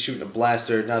 Somebody's shooting a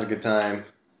blaster. Not a good time.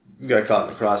 You got caught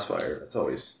in the crossfire. That's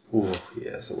always... Ooh,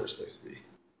 yeah, that's the worst place to be.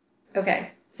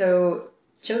 Okay, so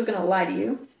Cho's gonna lie to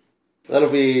you. That'll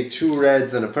be 2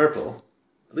 reds and a purple.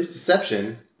 At least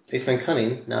deception, based on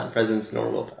cunning, not presence nor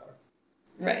willpower.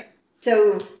 Right.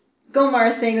 So Gomar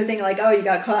is saying the thing like, oh, you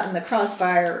got caught in the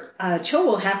crossfire. Cho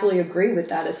will happily agree with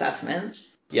that assessment.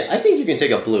 Yeah, I think you can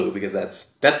take a blue because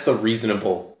that's the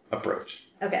reasonable approach.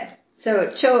 Okay.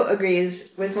 So Cho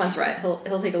agrees with 1 threat.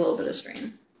 He'll take a little bit of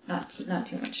strain. Not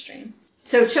too much strain.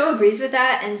 So Cho agrees with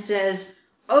that and says,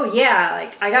 oh yeah,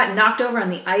 like I got knocked over on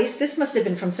the ice. This must have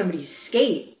been from somebody's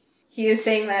skate. He is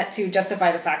saying that to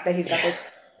justify the fact that he's got this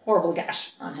horrible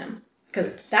gash on him.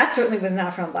 Because that certainly was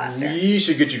not from a blaster. We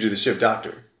should get you to the ship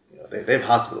doctor. You know, they have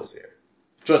hospitals here.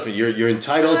 Trust me, you're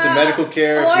entitled to medical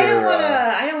care. I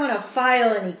don't want to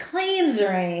file any claims or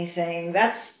anything.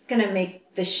 That's gonna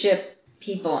make the ship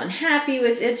people unhappy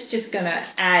with. It's just gonna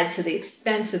add to the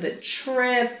expense of the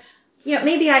trip. You know,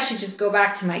 maybe I should just go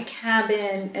back to my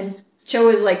cabin. And Cho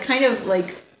is like kind of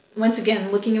like once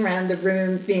again looking around the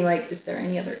room, being like, is there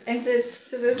any other exits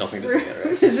to this Don't think room?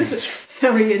 there's any other exits.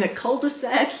 Are we in a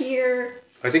cul-de-sac here?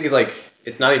 I think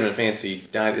it's not even a fancy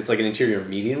dine. It's like an interior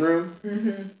meeting room.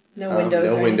 Mm-hmm. No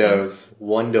windows. No windows.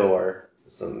 1 door.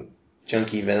 Some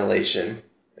junky ventilation.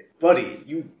 Like, buddy,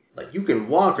 you can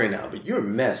walk right now, but you're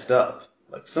messed up.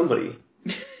 Like somebody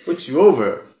puts you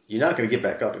over, you're not gonna get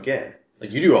back up again.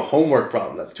 Like you do a homework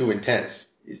problem that's too intense.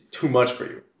 It's too much for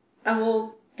you.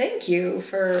 Well, thank you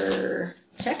for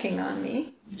checking on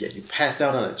me. Yeah, you passed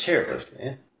out on a chairlift,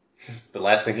 man. The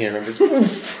last thing he remembers.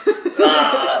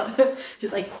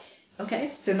 He's like,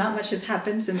 okay, so not much has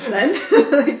happened since then.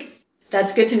 Like,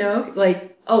 that's good to know.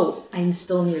 Like, oh, I'm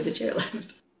still near the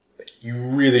chairlift. You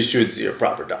really should see a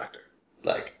proper doctor.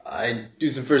 Like, I do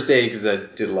some first aid because I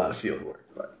did a lot of field work,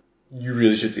 but you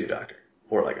really should see a doctor.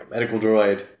 Or like a medical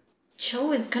droid.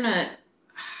 Cho is gonna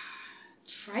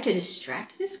try to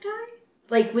distract this guy?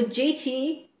 Like, with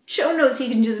JT, Cho knows he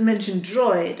can just mention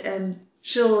droid and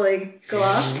she'll, like, go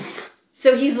off.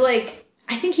 So he's like,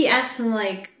 I think he asks him,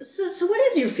 like, so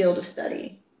what is your field of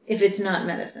study if it's not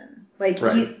medicine? Like,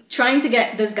 he's trying to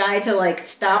get this guy to, like,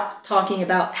 stop talking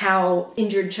about how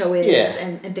injured Cho is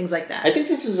and things like that. I think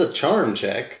this is a charm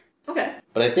check. Okay.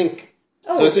 But I think...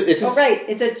 Oh, so it's right.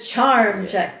 It's a charm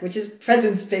check, which is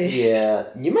presence-based. Yeah.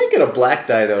 You might get a black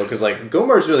die, though, because, like,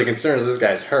 Gomar's really concerned this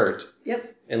guy's hurt.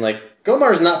 Yep. And, like,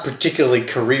 Gomar's not particularly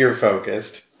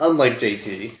career-focused, unlike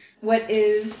JT. What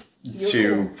is...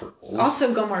 2 purples.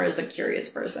 Also, Gomar is a curious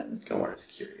person. Gomar is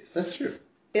curious. That's true.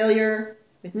 Failure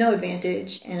with no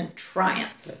advantage and a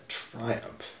triumph. A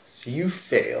triumph. So you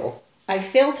fail. I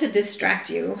fail to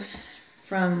distract you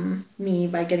from me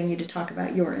by getting you to talk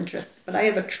about your interests, but I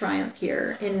have a triumph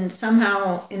here in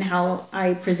how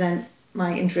I present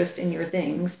my interest in your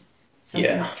things.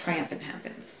 Something triumphant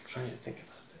happens. I'm trying to think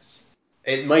about this.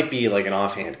 It might be like an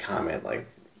offhand comment, like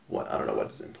I don't know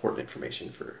what is important information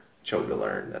for Cho to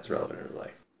learn that's relevant, or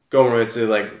like Gomer would say,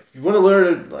 like, if you want to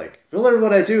learn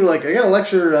what I do, like I got a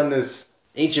lecture on this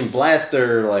ancient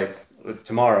blaster like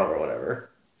tomorrow or whatever.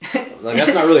 Like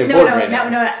that's not really important right now.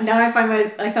 Now I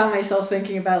found myself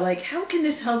thinking about like how can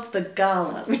this help the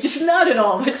gala, which is not at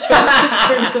all what Cho's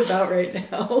concerned about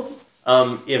right now.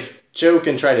 If Cho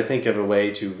can try to think of a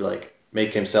way to like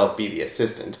make himself be the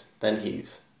assistant, then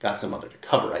he's got some other to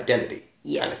cover identity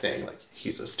kind of thing. Like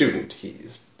he's a student,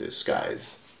 he's this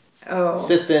guy's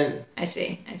assistant. I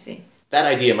see. That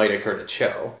idea might occur to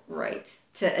Cho. Right.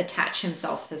 To attach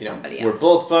himself to somebody else. We're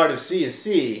both part of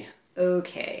CFC.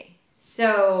 Okay.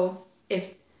 So if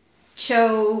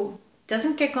Cho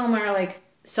doesn't get Gomar like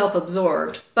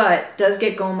self-absorbed, but does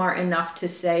get Gomar enough to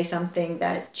say something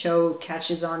that Cho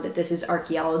catches on that this is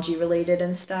archaeology related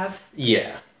and stuff.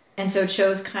 Yeah. And so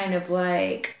Cho's kind of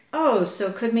like, oh,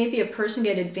 so could maybe a person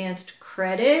get advanced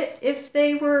credit if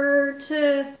they were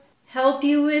to help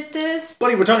you with this?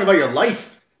 Buddy, we're talking about your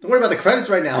life. Don't worry about the credits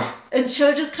right now. And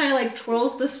Cho just kind of like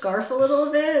twirls the scarf a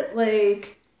little bit,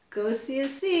 like, go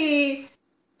see.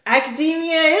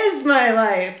 Academia is my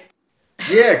life.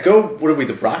 Yeah, go. What are we,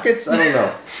 the Rockets? I don't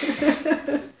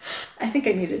know. I think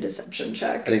I need a deception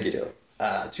check. I think you do.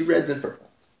 2 reds and purple.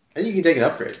 And you can take an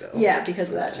upgrade, though. Yeah, because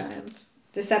of that triumph.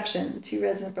 Deception, 2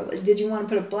 reds and a purple. Did you want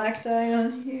to put a black die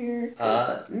on here?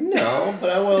 No,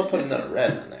 but I will put another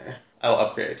red on there. I'll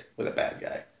upgrade with a bad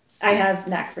guy. I have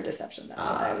knack for deception. That's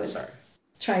why I was sorry.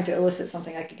 trying to elicit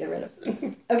something I could get rid of.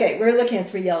 Okay, we're looking at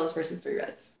 3 yellows versus 3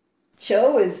 reds.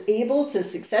 Cho is able to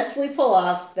successfully pull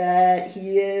off that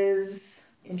he is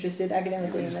interested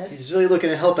academically in this. He's really looking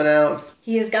at helping out.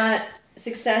 He has got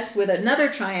success with another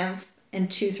triumph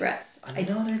and 2 threats.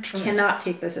 Another triumph. I cannot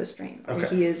take this as strain, or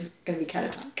Okay. he is going to be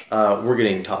catatonic. We're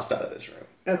getting tossed out of this room.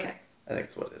 Okay. I think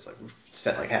that's what it is. Like, we've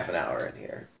spent like half an hour in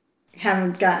here.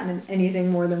 Haven't gotten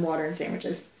anything more than water and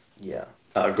sandwiches. Yeah.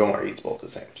 Gomar eats both the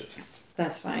sandwiches.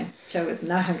 That's fine. Cho is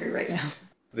not hungry right now.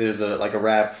 There's a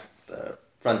rap, the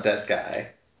front desk guy,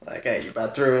 like, hey, you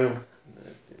about through?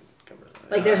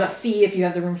 Like, there's a fee if you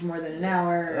have the room for more than an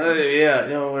hour. Yeah,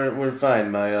 we're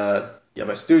fine.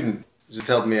 My student just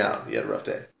helped me out. He had a rough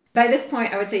day. By this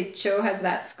point, I would say Cho has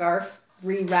that scarf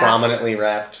re-wrapped. Prominently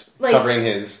wrapped, Like, covering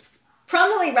his...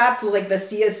 Prominently wrapped with, like, the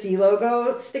CSC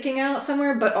logo sticking out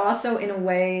somewhere, but also in a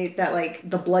way that, like,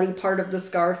 the bloody part of the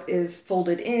scarf is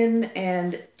folded in,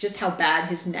 and just how bad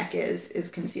his neck is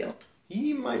concealed.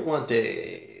 He might want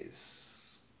a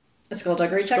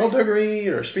Skullduggery check? Skullduggery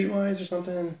or Streetwise or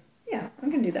something. Yeah, I'm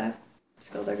going to do that.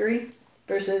 Skullduggery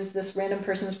versus this random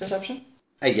person's perception.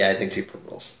 I think 2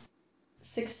 rolls.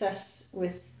 Success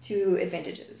with 2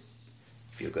 advantages.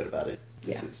 Feel good about it.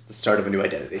 Yeah. This is the start of a new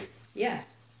identity. Yeah.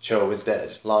 Cho is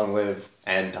dead. Long live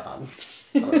Anton.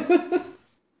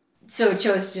 So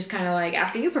Cho's just kind of like,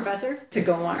 after you, Professor, to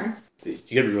Gomar. You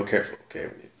gotta be real careful, okay?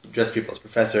 When you address people as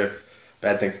Professor,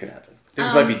 bad things can happen.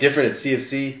 Things might be different at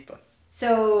CFC, but...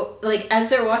 So, like, as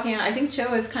they're walking out, I think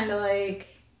Cho is kind of like,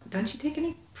 don't you take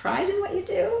any pride in what you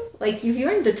do? Like, you've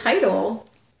earned the title.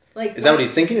 Like, is that what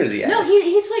he's thinking, or is he No, asked?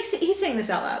 he's saying this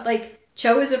out loud. Like,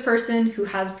 Cho is a person who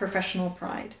has professional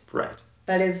pride. Right.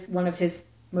 That is one of his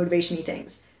motivation-y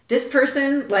things. This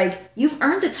person, like, you've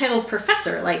earned the title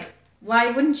Professor. Like, why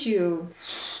wouldn't you?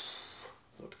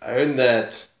 Look, I earned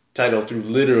that title through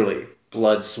literally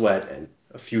blood, sweat, and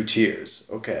a few tears,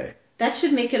 okay? That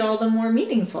should make it all the more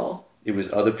meaningful. It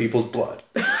was other people's blood.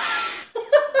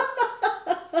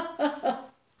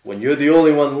 When you're the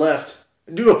only one left...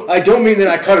 I don't mean that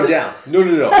I cut him down.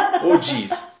 No. Oh,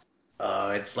 jeez.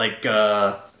 It's like,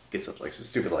 get something like some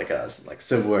stupid, like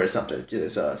Civil War or something.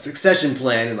 There's a succession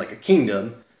plan in, like, a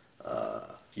kingdom.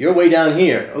 You're way down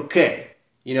here. Okay.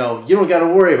 You don't got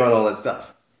to worry about all that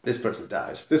stuff. This person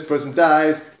dies. This person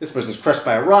dies. This person's crushed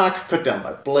by a rock, cut down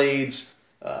by blades,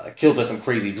 killed by some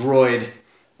crazy droid.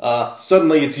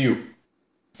 Suddenly it's you.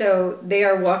 So they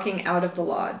are walking out of the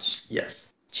lodge. Yes.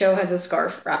 Cho has a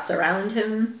scarf wrapped around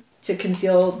him to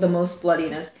conceal the most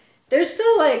bloodiness. There's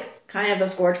still, like, kind of a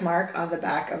scorch mark on the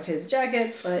back of his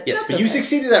jacket, but yes, that's but okay. you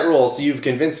succeeded that role, so you've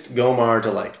convinced Gomar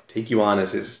to, like, take you on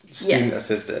as his student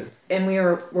assistant. And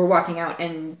we're walking out,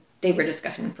 and they were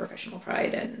discussing professional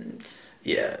pride, and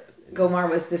yeah, Gomar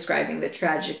was describing the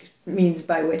tragic means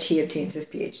by which he obtains his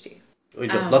PhD.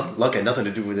 Luck had nothing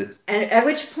to do with it. And at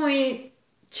which point,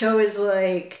 Cho is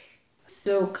like,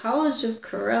 so College of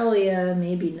Corellia,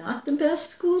 maybe not the best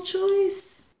school choice?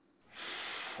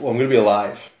 Well, I'm going to be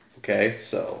alive, okay?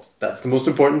 So that's the most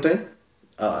important thing.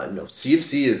 No,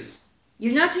 CFC is...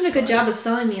 You're not doing a good job of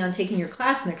selling me on taking your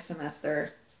class next semester.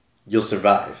 You'll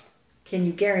survive. Can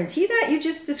you guarantee that? You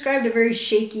just described a very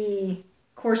shaky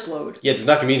course load. Yeah, there's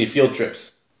not going to be any field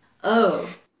trips. Oh,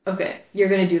 okay. You're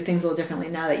going to do things a little differently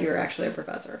now that you're actually a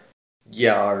professor.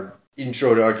 Yeah, our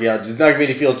intro to archaeology. There's not going to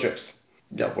be any field trips.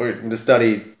 No, we're going to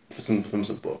study from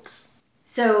some books.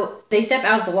 So they step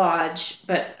out of the lodge,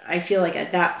 but I feel like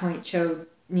at that point Cho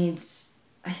needs,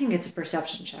 I think it's a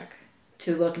perception check,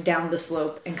 to look down the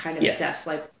slope and kind of assess,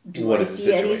 like, do I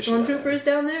see any stormtroopers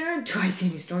down there? Do I see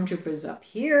any stormtroopers up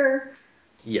here?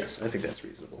 Yes, I think that's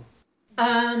reasonable.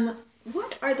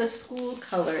 What are the school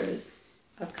colors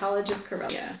of College of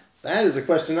Corellia? That is a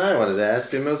question I wanted to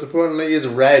ask, and most importantly, is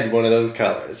red one of those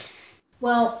colors?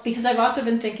 Well, because I've also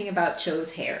been thinking about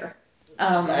Cho's hair.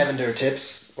 Lavender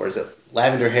tips, or is it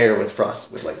lavender hair with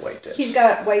frost with like white tips? He's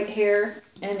got white hair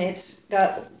and it's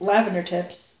got lavender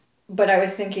tips. But I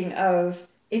was thinking of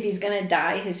if he's gonna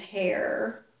dye his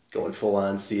hair. Going full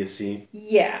on CFC.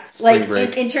 Yeah, Spring like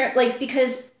break.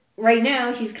 because right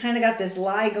now he's kind of got this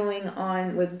lie going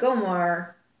on with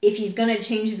Gomar. If he's gonna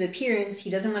change his appearance, he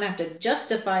doesn't want to have to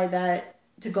justify that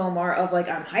to Gomar of like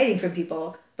I'm hiding from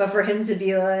people, but for him to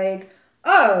be like,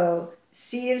 oh,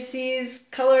 CFC's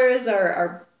colors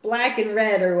are black and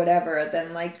red or whatever,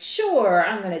 then like sure,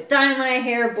 I'm gonna dye my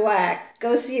hair black.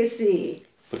 Go CFC.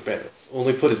 Look, man,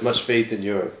 only put as much faith in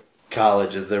your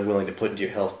college as they're willing to put into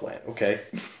your health plan, okay?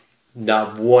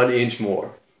 Not 1 inch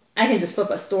more. I can just flip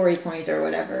a story point or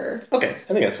whatever. Okay,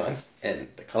 I think that's fine. And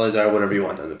the colors are whatever you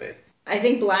want them to be. I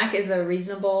think black is a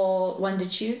reasonable one to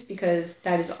choose because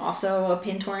that is also a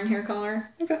Pintorn hair color.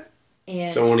 Okay.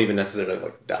 And So it won't even necessarily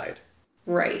look dyed.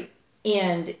 right.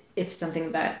 And it's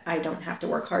something that I don't have to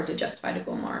work hard to justify to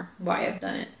Gomar why I've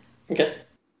done it. Okay.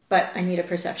 But I need a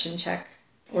perception check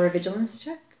or a vigilance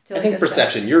check. To, I think assess.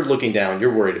 perception. You're looking down.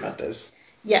 You're worried about this.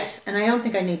 Yes, and I don't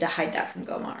think I need to hide that from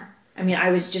Gomar. I mean,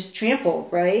 I was just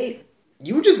trampled, right?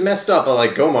 You were just messed up, but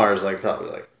like Gomar's like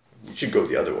probably like, you should go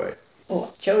the other way.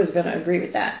 Well, Cho is going to agree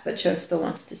with that, but Cho still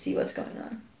wants to see what's going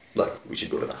on. Like, we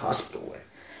should go to the hospital way.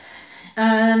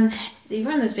 Do you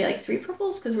want this to be like 3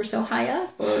 purples because we're so high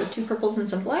up, or 2 purples and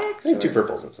some blacks? I think 2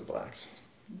 purples and some blacks.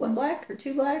 1 black or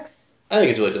 2 blacks? I think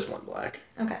it's really just 1 black.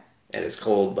 Okay. And it's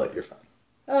cold, but you're fine.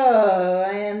 Oh,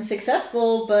 I am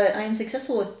successful, but I am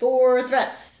successful with 4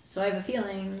 threats. So I have a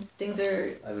feeling things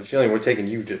are I have a feeling we're taking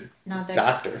you to not that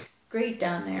doctor. great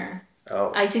down there.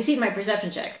 Oh. I succeed my perception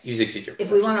check. You succeed your If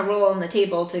perception. we want to roll on the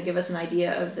table to give us an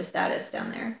idea of the status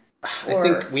down there.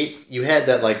 I think you had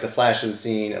that like the flash of the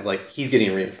scene of like he's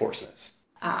getting reinforcements.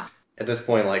 Ah. At this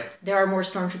point, like There are more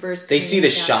stormtroopers. they see the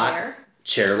down shot there.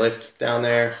 chairlift down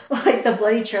there. Like the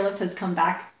bloody chairlift has come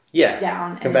back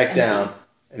down. Come back down,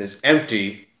 and it's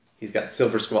empty. He's got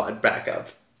Silver Squad backup.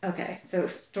 Okay, so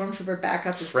stormtrooper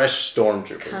backup is Fresh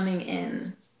stormtroopers coming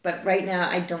in, but right now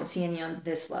I don't see any on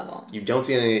this level. You don't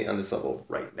see any on this level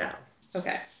right now.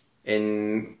 Okay.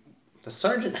 And the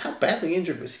sergeant, how badly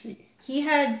injured was he? He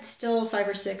had still 5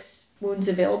 or 6 wounds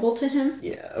available to him.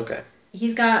 Yeah, okay.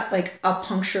 He's got like a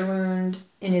puncture wound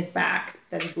in his back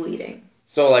that's bleeding.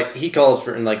 So like he calls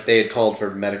for, and like they had called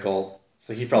for medical,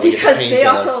 so he probably gets a Because painkiller. they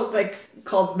also like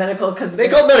called medical because They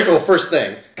called medical first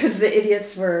thing. Because the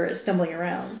idiots were stumbling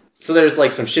around. So there's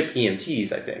like some ship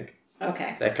EMTs, I think,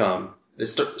 Okay. that come. The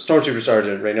Stormtrooper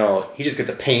Sergeant Renault, he just gets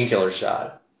a painkiller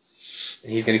shot,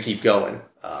 and he's gonna keep going.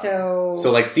 So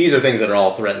like these are things that are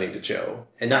all threatening to Cho,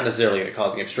 and not necessarily in a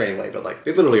causing him strain way, but like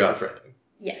they literally are threatening.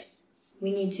 Yes.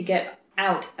 We need to get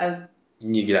out of You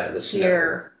need to get out of the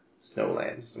here.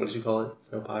 Snowlands. What did you call it?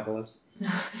 Snowpocalypse?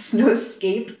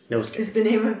 Snowscape Snowscape. is the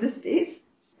name of the space.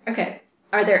 Okay.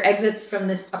 Are there exits from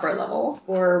this upper level,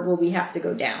 or will we have to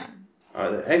go down? Are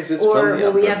there exits or from the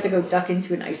will we upper have to go level? duck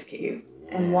into an ice cave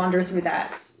and wander through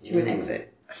that to an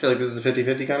exit? I feel like this is a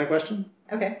 50-50 kind of question.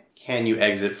 Okay. Can you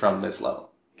exit from this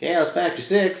level? Chaos Factor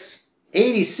 6.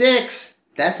 86!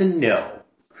 That's a no.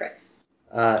 Chris.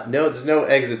 No, there's no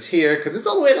exits here, because it's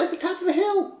all the way at like the top of a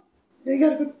hill. You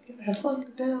gotta have fun,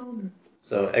 go down.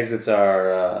 So exits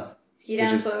are, Ski down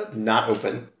which is slope. not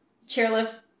open.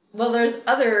 Chairlifts. Well, there's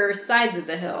other sides of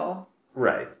the hill.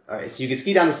 Right. Alright, so you can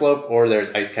ski down the slope, or there's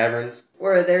ice caverns.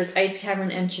 Or there's ice cavern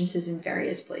entrances in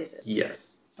various places.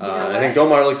 Yes. You know I think what?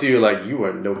 Gomar looks at you like, you are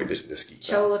in no condition to ski.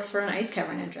 Cho looks for an ice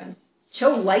cavern entrance.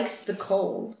 Cho likes the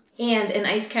cold. And an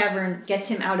ice cavern gets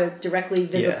him out of directly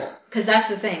visible. Because that's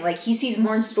the thing. Like, he sees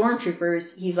more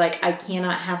stormtroopers. He's like, I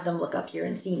cannot have them look up here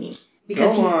and see me.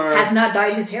 Because Gomar he has not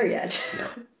dyed his hair yet. No.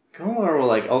 Gomar will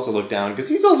like also look down, because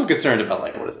he's also concerned about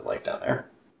like, what is it like down there?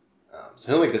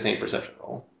 So he'll make the same perception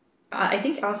roll. I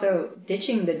think also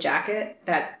ditching the jacket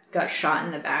that got shot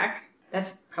in the back,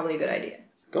 that's probably a good idea.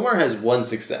 Gomar has 1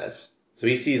 success. So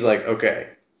he sees like, okay,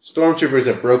 stormtroopers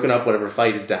have broken up whatever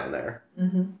fight is down there.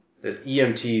 Mm-hmm. There's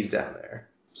EMTs down there.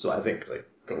 So I think like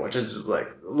Gomar just is like,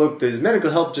 look, there's medical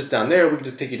help just down there. We can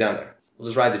just take you down there. We'll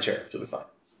just ride the chair. It'll be fine.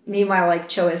 Meanwhile, like,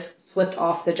 Cho has flipped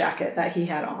off the jacket that he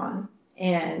had on.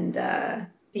 And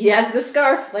he has the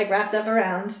scarf, like, wrapped up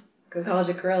around. Go College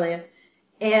of Corellia.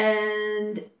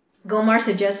 And Gomar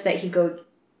suggests that he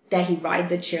ride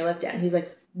the chairlift down. He's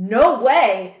like, no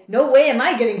way am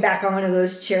I getting back on one of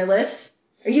those chairlifts.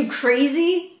 Are you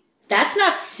crazy? That's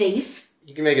not safe.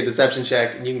 You can make a deception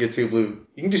check, and you can get 2 blue.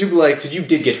 You can do 2 blue lights, because you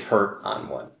did get hurt on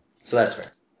one. So that's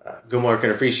fair. Gomar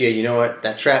can appreciate, you know what,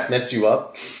 that trap messed you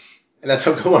up. And that's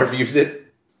how Gomar views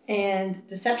it. And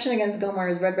deception against Gomar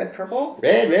is red, red, purple.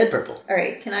 Red, red, purple. All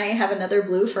right, can I have another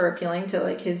blue for appealing to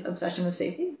like his obsession with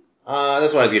safety?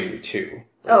 That's why I was giving you 2.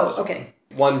 Oh, okay.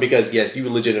 1 because yes, you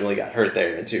legitimately got hurt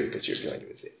there, and 2 because you're appealing to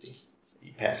his safety. Are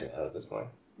you passing out at this point?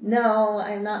 No,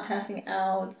 I'm not passing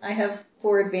out. I have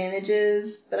 4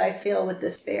 advantages, but I fail with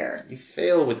despair. You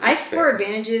fail with despair. I have 4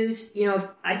 advantages. You know,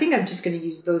 I think I'm just going to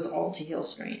use those all to heal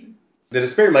strain. The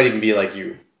despair might even be like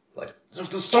you. Like, the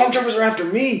stormtroopers are after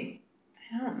me!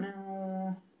 I don't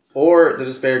know. Or the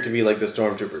despair could be like the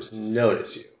stormtroopers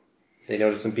notice you. They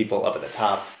notice some people up at the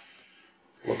top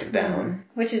looking down.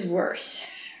 Which is worse?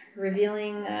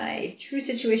 Revealing a true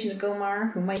situation to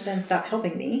Gomar, who might then stop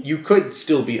helping me. You could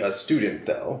still be a student,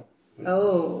 though.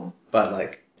 Oh. But,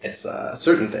 like, it's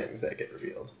certain things that get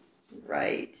revealed.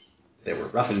 Right. They were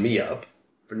roughing me up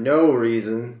for no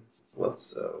reason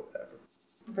whatsoever.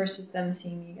 Versus them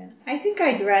seeing me again. I think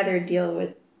I'd rather deal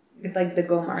with like, the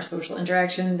Gomar social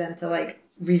interaction than to, like,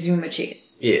 resume a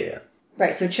chase. Yeah.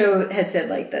 Right, so Cho had said,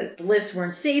 like, the lifts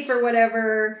weren't safe or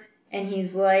whatever, and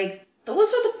he's like,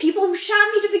 those are the people who shot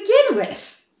me to begin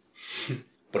with.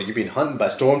 What, are you being hunted by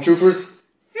stormtroopers?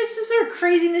 There's some sort of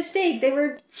crazy mistake. They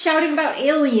were shouting about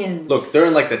aliens. Look, they're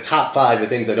in like the top 5 of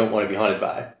things I don't want to be hunted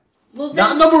by. Well,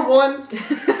 Not number 1,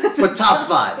 but top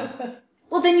 5.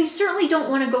 Well, then you certainly don't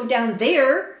want to go down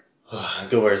there.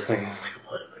 Gomer's thing is like,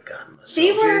 what have I gotten myself They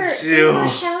into? were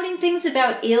shouting things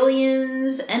about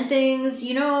aliens and things.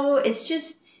 You know, it's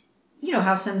just, you know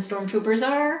how some stormtroopers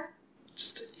are.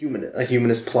 Just a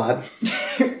humanist plot.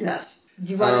 Yes.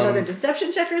 Do you want another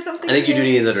deception check or something? I think you do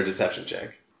need another deception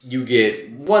check. You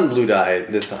get 1 blue die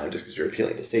this time just because you're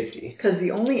appealing to safety. Because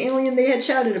the only alien they had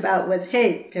shouted about was,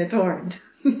 hey, it's horned.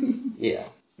 Yeah.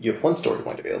 You have 1 story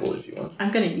point available if you want.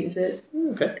 I'm going to use it.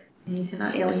 Okay. I need to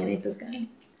not alienate this guy.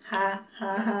 Ha,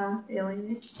 ha, ha,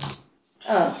 alienate.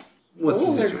 Oh, What's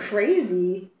those the are situation?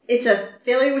 crazy. It's a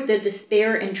failure with the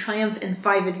despair and triumph and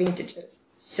 5 advantages.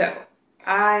 So,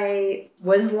 I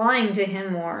was lying to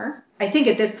him more. I think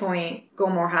at this point,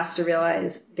 Gomar has to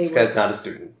realize This guy's not a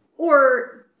student.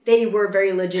 Or they were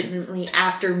very legitimately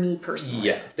after me personally.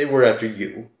 Yeah, they were after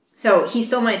you. So he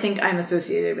still might think I'm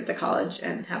associated with the college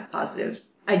and have positive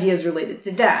ideas related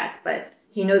to that, but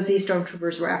he knows these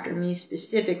stormtroopers were after me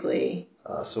specifically.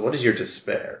 So what is your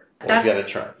despair? Or That's- if you had a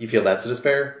try, you feel that's a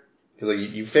despair? Because like,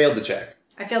 you failed the check.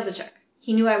 I failed the check.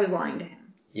 He knew I was lying to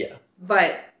him. Yeah.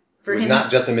 But for It was him...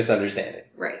 not just a misunderstanding.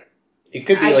 Right. It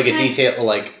could be I like a can't- detail,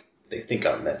 like they think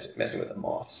I'm messing with them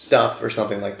off stuff or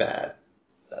something like that.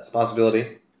 That's a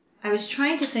possibility. I was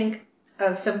trying to think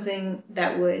of something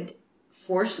that would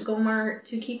force Gomar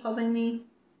to keep helping me.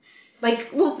 Like,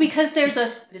 well, because there's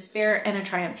a despair and a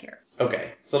triumph here.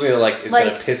 Okay. Something that like is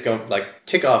gonna piss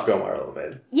tick off Gomar a little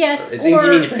bit. Yes, It's or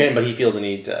inconvenient for him, but he feels a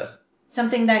need to.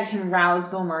 something that can rouse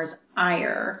Gomar's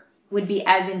ire would be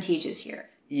advantageous here.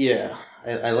 Yeah,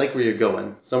 I like where you're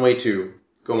going. Some way to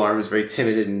Gomar, who's very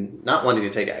timid and not wanting to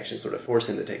take action, sort of force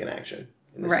him to take an action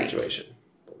in this Right. situation.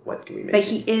 But what can we make? But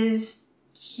he is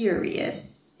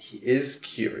curious. He is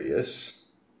curious.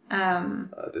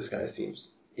 Um, This guy seems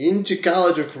into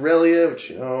College of Corellia, which,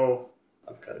 you know,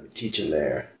 I'm going to be teaching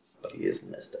there. But he is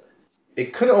messed up.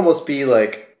 It could almost be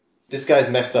like, this guy's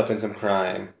messed up in some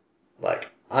crime. Like,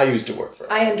 I used to work for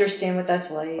him. I understand what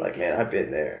that's like. Like, man, I've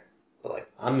been there. But, like,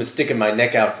 I'm sticking my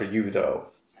neck out for you, though.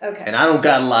 Okay. And I don't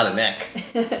got a lot of neck.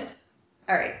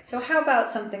 All right. So how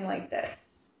about something like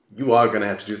this? You are going to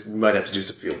have to you might have to do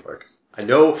some field work. I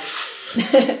know.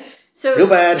 So Real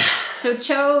bad. So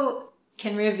Cho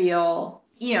can reveal,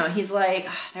 you know, he's like,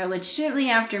 they're legitimately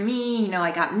after me. You know,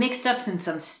 I got mixed up in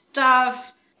some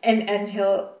stuff. And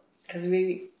he'll, because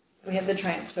we have the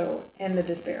triumph, and the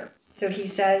despair. So he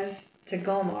says to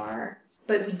Gomar,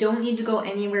 but we don't need to go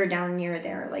anywhere down near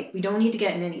there. Like, we don't need to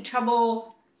get in any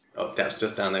trouble. Oh, that's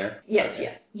just down there? Yes,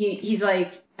 Okay. yes. He's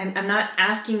like, I'm not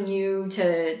asking you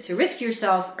to risk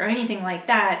yourself or anything like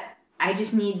that. I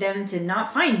just need them to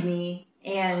not find me.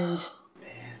 And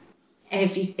and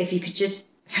if you could just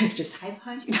hide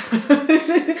behind you.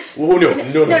 Oh no.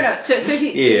 No. So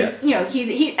he, Yeah. so, you know,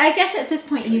 he. I guess at this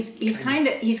point he's kind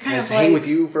of Can I just like, hang with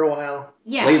you for a while?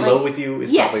 yeah, Lay like, low with you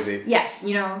is probably the... Yes,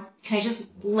 you know, can I just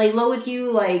lay low with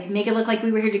you, like make it look like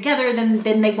we were here together,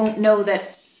 then they won't know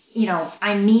that, you know,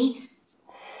 I'm me.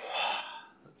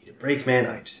 I need a break, man.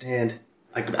 I understand.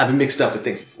 I've been mixed up with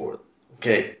things before.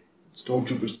 Okay.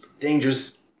 Stormtroopers,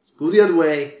 dangerous. Let's go the other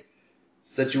way.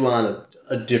 Set you on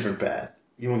a different path.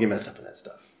 You won't get messed up in that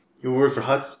stuff. You'll work for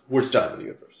Hutts, worst job in the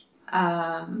universe.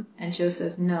 And Cho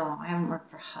says, no, I haven't worked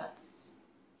for Hutts.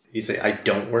 You say, I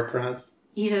don't work for Hutts?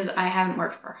 He says, I haven't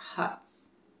worked for Hutts.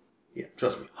 Yeah,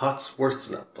 trust me. Hutts works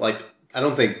enough. Like, I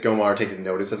don't think Gomar takes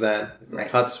notice of that. Right.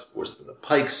 Huts, worse than the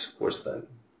Pikes, worse than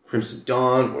Crimson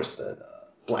Dawn, worse than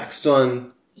Black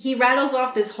Sun. He rattles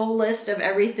off this whole list of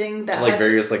everything that Like Huts,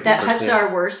 various, like, that Huts person-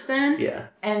 are worse than. Yeah.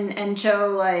 And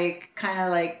Cho like kind of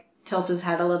like tilts his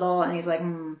head a little, and he's like,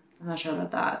 I'm not sure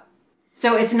about that.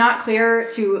 So it's not clear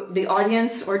to the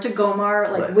audience or to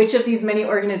Gomar like Right. which of these many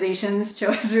organizations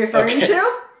Cho is referring Okay.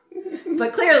 to.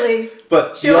 But clearly,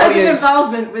 But Cho the has an audience,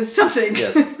 involvement with something.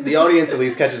 yes, the audience at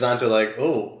least catches on to like,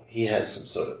 oh, he has some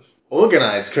sort of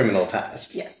organized criminal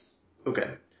past. Yes. Okay.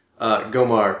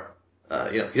 Gomar,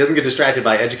 he doesn't get distracted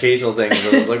by educational things.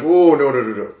 Where it's like, whoa,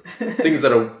 no. Things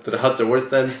that Huts are worse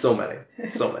than, so many.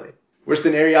 Worse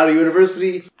than Ariado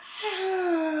University?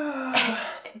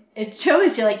 And Cho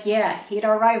is like, yeah, hate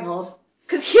our rivals.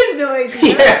 Because he has no idea.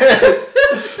 Yes.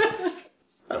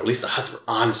 At least the Huts were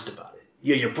honest about it.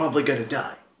 Yeah, you're probably gonna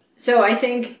die. So I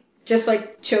think just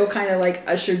like Cho kind of like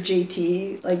ushered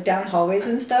JT like down hallways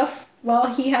and stuff while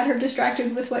he had her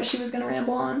distracted with what she was going to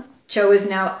ramble on. Cho is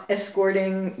now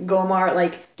escorting Gomar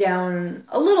like down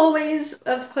a little ways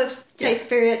of cliffs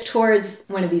type area towards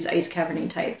one of these ice cavern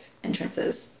type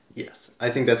entrances. Yes,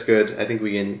 I think that's good. I think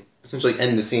we can essentially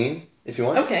end the scene if you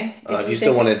want. Okay. If you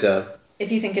still wanted to.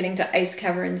 If you think getting to ice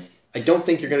caverns. I don't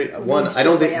think you're gonna. I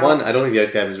don't think the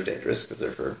ice caverns are dangerous because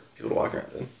they're for people to walk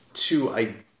around in. 2,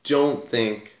 I don't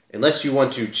think, unless you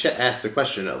want to ask the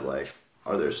question of like,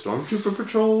 are there stormtrooper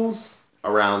patrols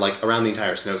around the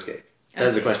entire snowscape? That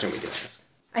is a question we can ask.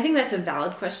 I think that's a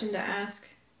valid question to ask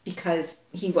because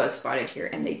he was spotted here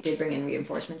and they did bring in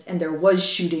reinforcements and there was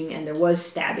shooting and there was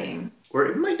stabbing. Or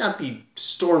it might not be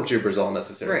stormtroopers all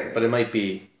necessarily, Right. but it might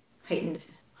be Heightened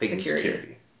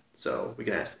security. So we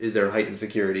can ask, is there heightened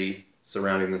security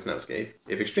surrounding the snowscape?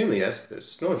 If extremely yes,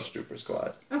 there's snowtrooper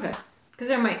squad. Okay. Because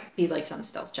there might be like some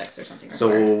stealth checks or something. So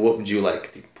required. what would you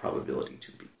like the probability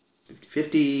to be?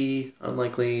 50-50,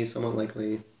 unlikely, somewhat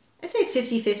likely? I'd say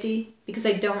 50-50 because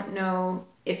I don't know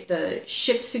if the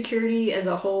ship security as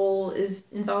a whole is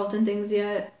involved in things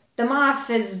yet. The Moff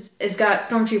has got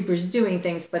stormtroopers doing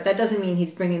things, but that doesn't mean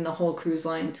he's bringing the whole cruise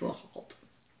line to a halt.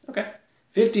 Okay.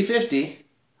 50-50,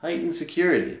 heightened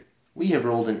security. We have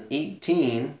rolled an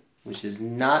 18, which is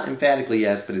not emphatically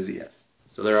yes, but is a yes.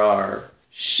 So there are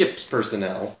ship's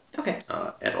personnel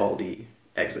at all the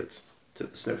exits to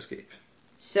the snowscape.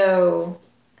 So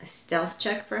a stealth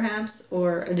check perhaps,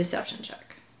 or a deception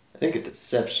check? I think a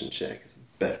deception check is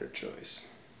a better choice.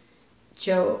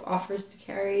 Joe offers to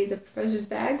carry the professor's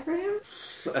bag for him?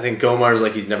 I think Gomar's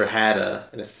like he's never had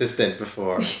an assistant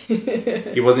before.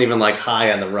 He wasn't even like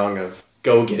high on the rung of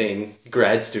go-getting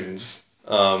grad students.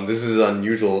 This is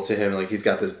unusual to him. Like he's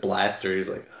got this blaster. He's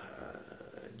like,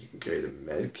 you can carry the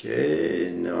med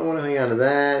kit. No, I want to hang on to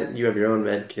that. You have your own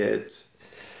med kit.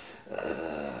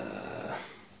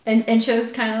 And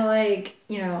Cho's kind of like,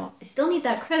 I still need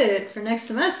that credit for next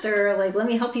semester. Like, let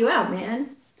me help you out,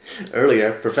 man.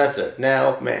 Earlier, professor.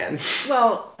 Now, man.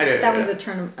 Well, I know, that was a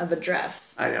term of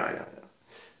address. I know.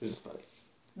 This is funny.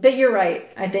 But you're right.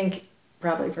 I think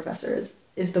probably professor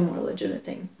is the more legitimate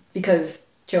thing because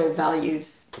Cho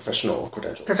values Professional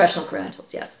credentials. Professional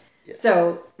credentials, yes. Yeah.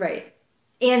 So, right.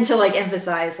 And to like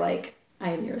emphasize like,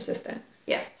 I am your assistant.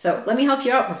 Yeah. So let me help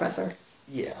you out, professor.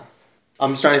 Yeah.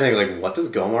 I'm just trying to think, like, what does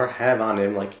Gomar have on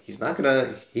him? Like, he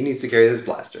needs to carry his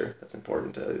blaster. That's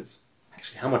important to his...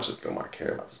 Actually, how much does Gomar care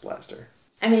about his blaster?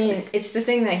 I mean, it's the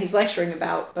thing that he's lecturing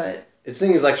about, but... It's the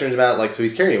thing he's lecturing about, like, so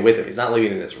he's carrying it with him. He's not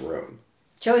leaving it in his room.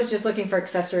 Cho is just looking for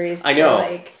accessories I know. to,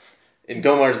 like... And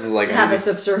Gomar's is like... have a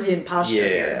subservient posture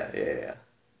here. Yeah.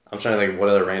 I'm trying to think, what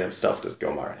other random stuff does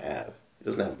Gomar have? He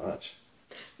doesn't have much.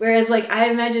 Whereas, like,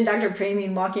 I imagine Dr.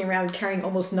 Pramine walking around carrying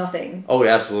almost nothing. Oh,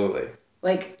 absolutely.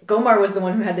 Like, Gomar was the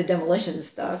one who had the demolition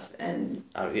stuff, and...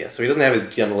 Yeah, so he doesn't have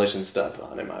his demolition stuff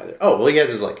on him either. Oh, well, he has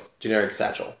his, like, generic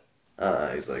satchel.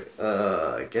 He's like,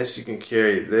 I guess you can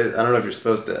carry this. I don't know if you're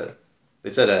supposed to... They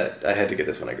said I had to get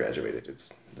this when I graduated.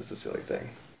 This is a silly thing.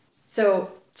 So,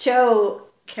 Cho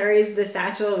carries the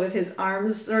satchel with his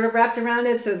arms sort of wrapped around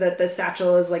it so that the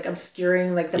satchel is, like,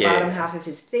 obscuring, like, the bottom half of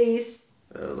his face.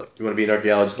 Look, you want to be an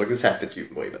archaeologist? Like, this hat fits you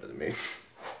way better than me.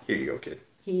 Here you go, kid.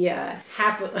 He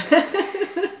happily...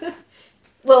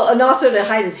 Well, and also to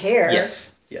hide his hair.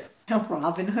 Yes. Yeah. A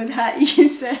Robin Hood hat, you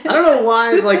said? I don't know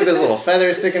why, like, there's a little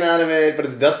feather sticking out of it, but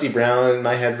it's dusty brown in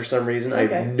my head for some reason.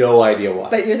 Okay. I have no idea why.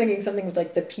 But you're thinking something with,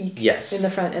 like, the peak in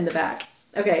the front and the back.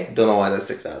 Okay. Don't know why that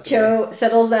sticks out. Cho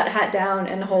settles that hat down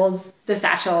and holds the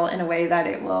satchel in a way that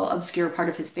it will obscure part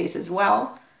of his face as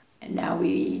well. And now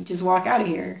we just walk out of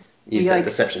here. Use that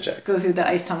deception check. Go through the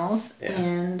ice tunnels. Yeah.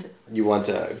 And... You want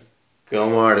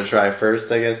Gomar to try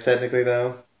first, I guess, technically,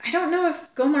 though? I don't know if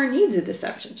Gomar needs a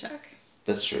deception check.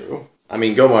 That's true. I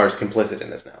mean, Gomar's complicit in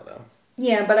this now, though.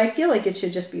 Yeah, but I feel like it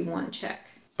should just be one check.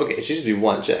 Okay, it should just be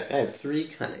one check. I have 3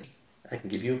 cunning. I can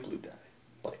give you a blue die.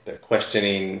 Like, they're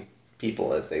questioning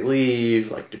people as they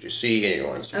leave. Like, did you see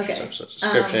anyone such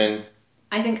description?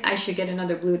 I think I should get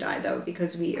another blue die, though,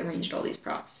 because we arranged all these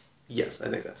props. Yes, I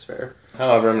think that's fair.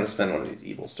 However, I'm going to spend one of these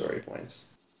evil story points.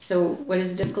 So, what is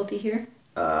the difficulty here?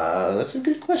 That's a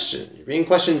good question. You're being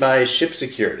questioned by ship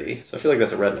security, so I feel like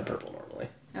that's a red and a purple normally.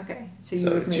 Okay, so you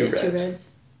would have made it 2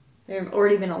 reds. There have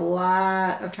already been a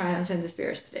lot of triumphs and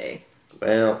despairs today.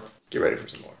 Well, get ready for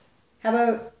some more. How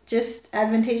about just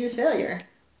advantageous failure?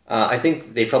 I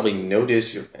think they probably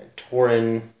notice you're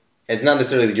Mantoran. It's not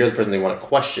necessarily that you're the person they want to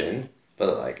question,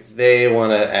 but like they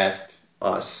want to ask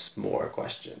us more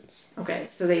questions. Okay,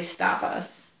 so they stop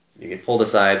us. You get pulled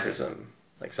aside for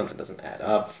something doesn't add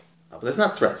up. But there's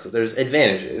not threats, so there's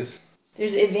advantages.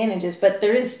 There's advantages, but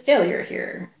there is failure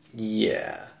here.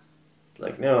 Yeah.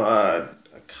 Like, no, a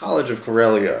College of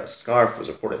Corellia scarf was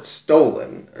reported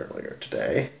stolen earlier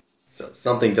today. So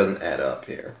something doesn't add up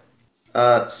here.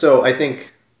 So I think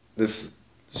this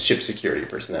ship security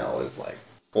personnel is like,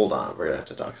 hold on, we're going to have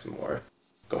to talk some more.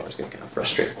 Gomar's getting kind of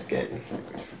frustrated again.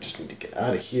 We just need to get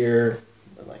out of here.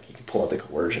 And like, he can pull out the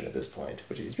coercion at this point,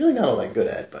 which he's really not all that good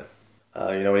at, but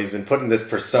he's been put in this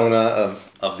persona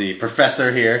of the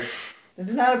professor here.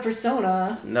 It's not a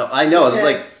persona. No, I know.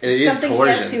 It is coercion. Something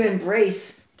he has to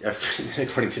embrace.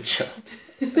 According to Joe.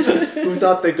 Who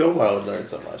thought that Gomar would learn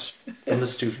so much from the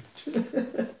student?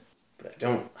 But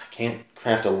I can't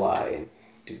craft a lie and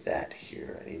do that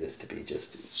here. I need this to be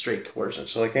just straight coercion.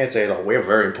 So I can't say it all. We have a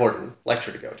very important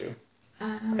lecture to go to.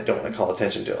 I don't want to call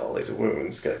attention to all these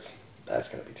wounds because that's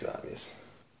going to be too obvious.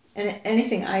 And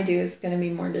anything I do is going to be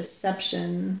more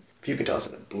deception. If you could toss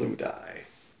in a blue die.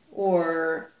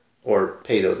 Or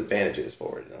pay those advantages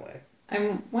forward in a way.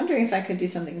 I'm wondering if I could do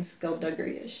something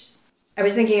skullduggery-ish. I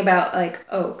was thinking about,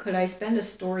 could I spend a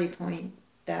story point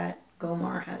that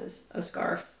Gomar has a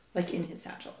scarf, in his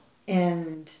satchel?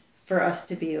 And for us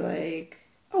to be like,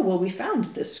 oh, well, we found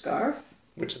this scarf.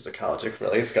 Which is the College of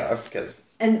Corellia scarf, because...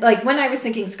 And, when I was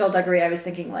thinking skullduggery, I was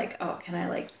thinking, can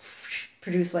I,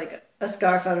 produce, a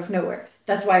scarf out of nowhere?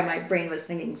 That's why my brain was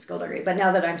thinking skullduggery. But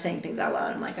now that I'm saying things out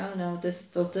loud, I'm like, oh, no, this is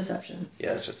still deception.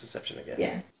 Yeah, it's just deception again.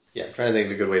 Yeah. Yeah, I'm trying to think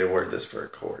of a good way to word this for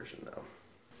coercion,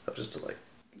 though. Just to,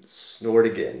 snort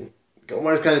again.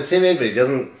 Gomar's kind of timid, but he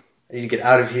doesn't... I need to get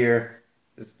out of here.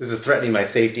 This is threatening my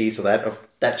safety, so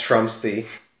that trumps the...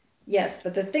 Yes,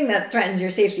 but the thing that threatens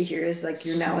your safety here is,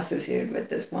 you're now associated with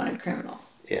this wanted criminal.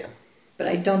 Yeah. But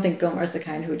I don't think Gomar's the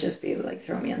kind who would just be,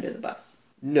 throw me under the bus.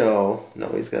 No,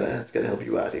 he's gotta help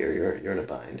you out here. You're in a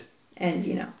bind.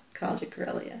 And, College of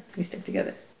Corellia. We stick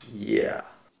together. Yeah.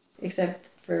 Except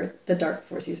for the dark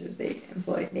force users they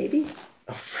employ, maybe?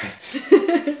 Oh,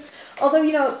 right. Although,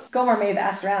 Gomar may have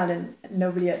asked around and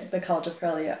nobody at the College of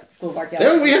Corellia School of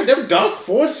Archaeology... No, we have no dark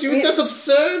force users? That's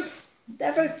absurd!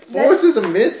 Force is a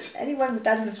myth. Anyone with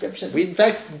that description. We, in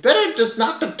fact, better just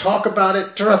not to talk about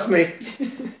it, trust me.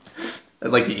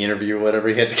 Like the interview or whatever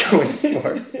he had to go in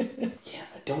for. Yeah,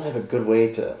 I don't have a good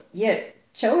way to... Yeah,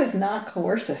 Cho is not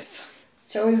coercive.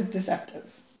 Cho is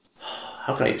deceptive.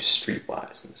 How can I use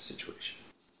streetwise in this situation?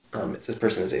 Problem is, this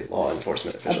person is a law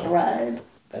enforcement official. A bribe.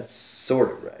 That's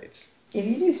sort of right. If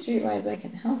you do streetwise, I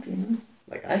can help you.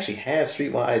 I actually have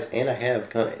streetwise and I have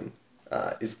cunning.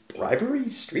 Is bribery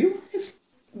streetwise?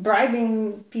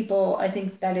 Bribing people, I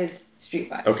think that is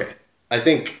streetwise. Okay. I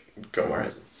think Gomar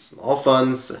has small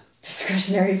funds.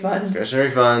 Discretionary funds.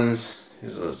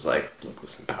 He's just like, look,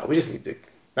 listen, pal, we just need to...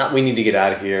 Not we need to get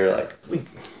out of here. We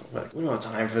don't have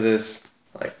time for this.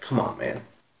 Come on, man.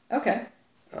 Okay.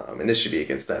 And this should be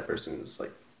against that person's,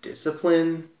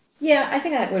 discipline. Yeah, I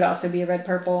think that would also be a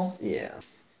red-purple. Yeah.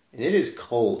 And it is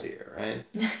cold here,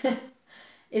 right?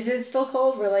 Is it still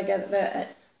cold? We're, at the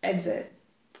exit.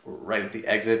 We're right at the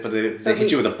exit, but they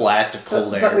hit you with a blast of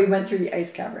cold air. But we went through the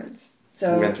ice caverns.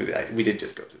 So... We went through the ice... We did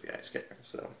just go through the ice caverns,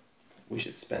 so we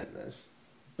should spend this.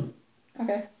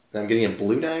 Okay. And I'm getting a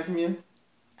blue die from you?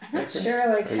 I'm not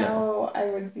sure, how I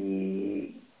would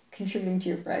be contributing to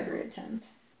your bribery attempt.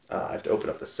 I have to open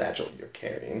up the satchel you're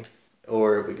carrying.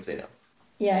 Or we could say no.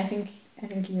 Yeah, I think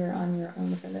you're on your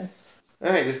own for this.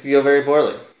 Alright, this could go very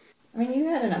poorly. I mean, you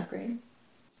had an upgrade.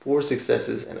 4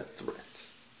 successes and a threat.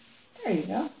 There you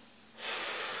go.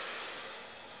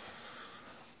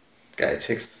 Guy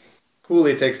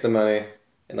coolly takes the money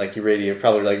and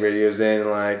probably radios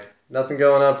in nothing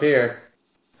going up here.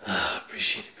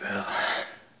 Appreciate it, pal.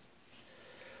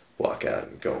 Walk out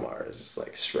and Gomar is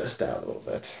just stressed out a little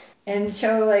bit. And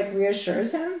Cho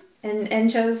reassures him, and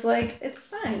Cho's it's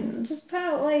fine, just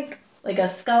pal, like a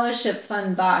scholarship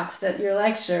fund box that your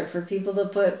lecture for people to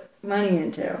put money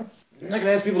into. I'm not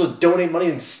gonna ask people to donate money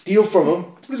and steal from them.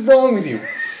 What is wrong with you?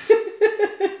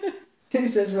 He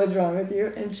says, what's wrong with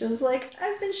you? And she was like,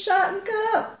 I've been shot and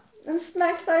cut up and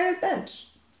smacked by a bench.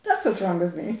 That's what's wrong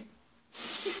with me.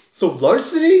 So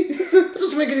larceny? That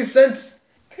doesn't make any sense.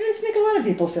 Credits make a lot of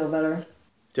people feel better.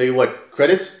 Tell you what,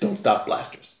 credits don't stop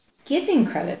blasters. Giving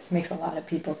credits makes a lot of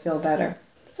people feel better.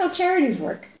 That's how charities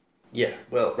work. Yeah,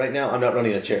 well, right now I'm not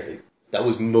running a charity. That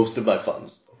was most of my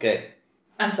funds, okay?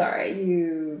 I'm sorry,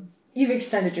 you've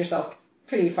extended yourself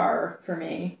pretty far for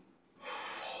me.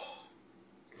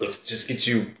 Look, just get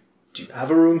you... Do you have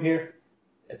a room here?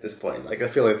 At this point, like, I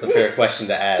feel like it's a fair question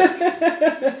to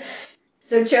ask.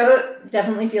 So Cho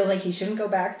definitely feels like he shouldn't go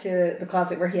back to the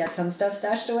closet where he had some stuff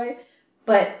stashed away,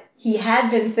 but he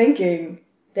had been thinking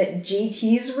that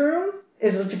JT's room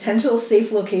is a potential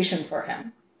safe location for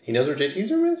him. He knows where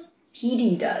JT's room is?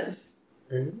 PD does.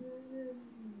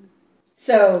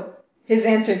 So his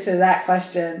answer to that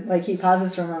question, like he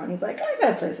pauses for a moment, he's like, I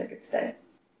got a place I could stay.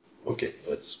 Okay,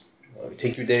 let's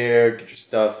take you there, get your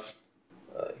stuff,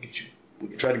 we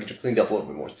can try to get you cleaned up a little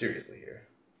bit more seriously here.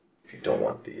 If you don't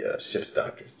want the ship's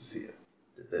doctors to see it.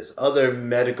 There's other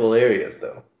medical areas,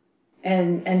 though.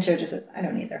 And Cho just says, I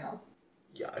don't need their help.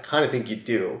 Yeah, I kind of think you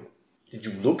do. Did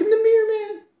you look in the mirror,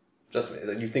 man? Trust me,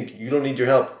 that you think you don't need your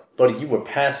help. Buddy, you were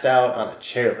passed out on a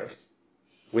chairlift.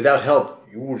 Without help,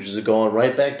 you were just going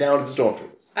right back down to the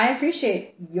stormtroopers. I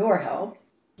appreciate your help.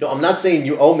 No, I'm not saying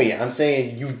you owe me. I'm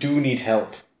saying you do need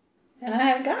help. And I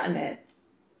have gotten it.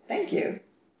 Thank you.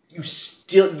 You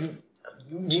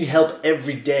need help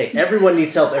every day. Everyone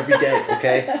needs help every day,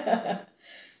 okay?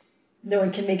 No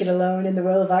one can make it alone in the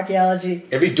world of archaeology.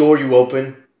 Every door you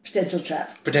open... Potential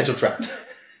trap.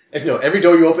 Every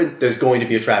door you open, there's going to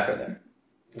be a trap in there.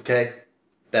 Okay?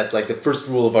 That's like the first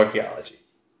rule of archaeology.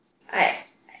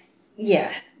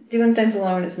 Yeah, doing things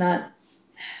alone is not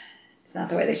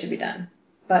the way they should be done.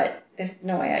 But there's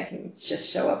no way I can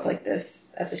just show up like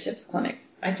this at the ship's clinics.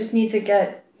 I just need to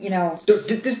get,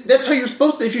 That's how you're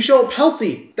supposed to if you show up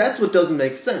healthy. That's what doesn't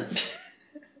make sense.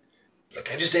 Look,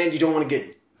 I understand you don't want to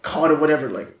get caught or whatever.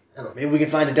 Like, I don't know, maybe we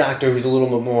can find a doctor who's a little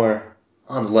bit more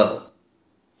on the level.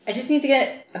 I just need to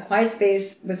get a quiet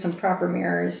space with some proper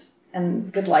mirrors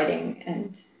and good lighting,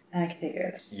 and I can take care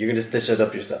of this. You're going to stitch that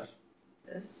up yourself.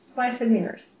 That's why I said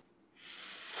mirrors.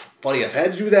 Buddy, I've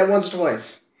had to do that once or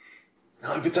twice. It's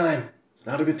not a good time. It's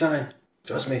not a good time.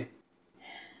 Trust me.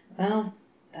 Well,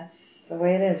 that's the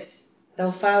way it is.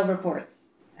 They'll file reports,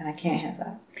 and I can't have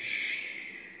that.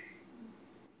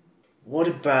 What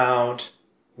about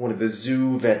one of the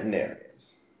zoo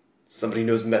veterinarians? Somebody who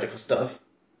knows medical stuff.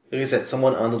 Like I said,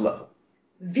 someone on the level.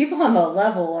 People on the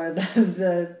level are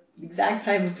the exact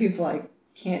type of people I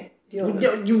can't deal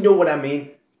with. You know what I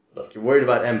mean. Look, you're worried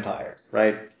about Empire,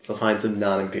 right? So find some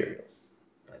non-Imperials.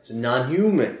 Find some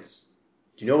non-humans.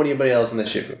 Do you know anybody else on the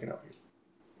ship who can help you?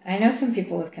 I know some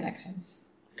people with connections.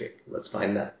 Okay, let's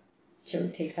find that. Joe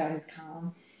takes out his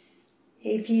comm.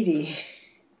 Hey, PD.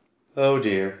 Oh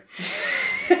dear.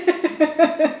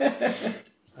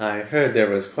 I heard there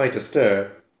was quite a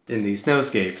stir in the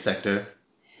Snowscape sector.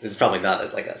 This is probably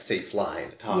not like a safe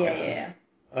line to talk about. Yeah.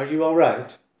 Are you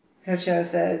alright? So Cho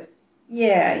says,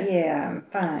 yeah, I'm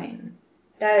fine.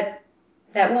 That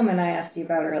woman I asked you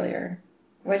about earlier,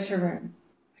 where's her room?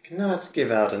 I cannot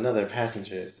give out another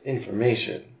passenger's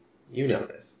information. You know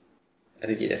this. I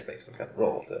think you'd have to make some kind of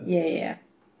roll to... Yeah.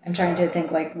 I'm trying to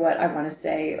think like what I want to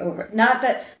say over... Not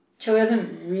that Cho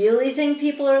doesn't really think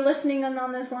people are listening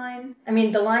on this line. I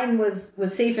mean, the line was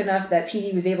safe enough that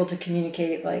PD was able to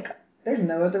communicate like, there's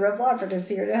no other Rebel operatives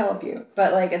here to help you.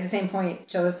 But like at the same point,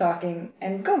 Cho is talking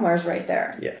and Gomar's right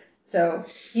there. Yeah. So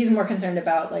he's more concerned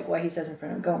about like what he says in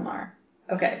front of Gomar.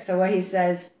 Okay, so what he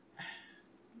says,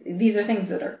 these are things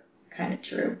that are kind of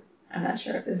true. I'm not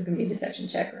sure if this is going to be a deception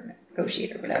check or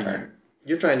negotiate or whatever.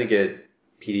 You're trying to get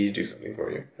PD to do something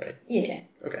for you, right? Yeah.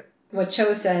 Okay. What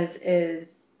Cho says is,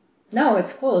 no,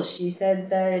 it's cool. She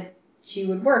said that she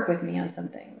would work with me on some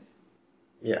things.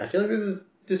 Yeah, I feel like this is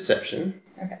deception.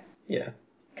 Okay. Yeah.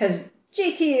 Because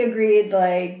JT agreed,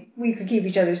 like, we could keep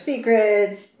each other's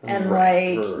secrets, and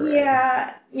Right.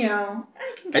 yeah, I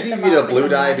can get I think them you get all a to blue come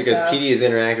die my because stuff. PD has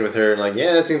interacted with her, like,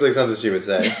 yeah, that seems like something she would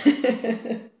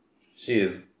say. She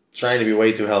is trying to be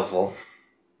way too helpful.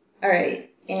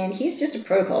 Alright, and he's just a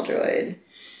protocol droid.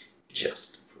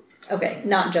 Okay,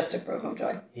 not just a protocol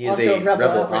droid. He is also a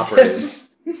rebel operative.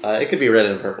 It could be red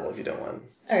and purple if you don't want.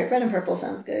 Alright, red and purple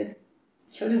sounds good.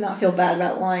 Cho does not feel bad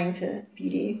about lying to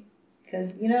PD.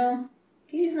 Because,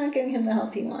 PD's not giving him the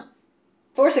help he wants.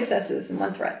 4 successes and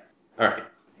 1 threat. Alright.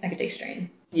 I could take strain.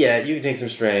 Yeah, you can take some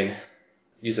strain.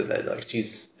 You said that, like,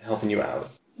 she's helping you out.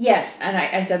 Yes, and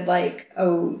I said, like,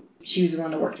 oh, she was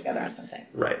willing to work together on some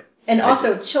things. Right. And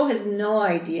also, Cho has no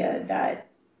idea that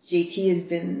JT has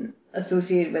been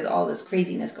associated with all this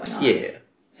craziness going on. Yeah.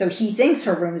 So he thinks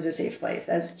her room is a safe place,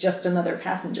 as just another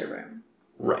passenger room.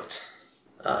 Right.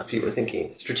 If you were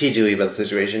thinking strategically about the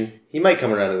situation, he might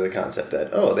come around to the concept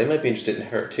that, oh, they might be interested in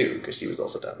her too, because she was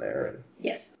also down there. And,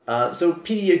 yes. So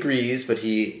Petey agrees, but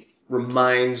he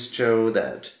reminds Cho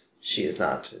that she is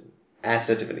not an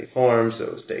asset of any form,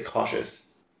 so stay cautious.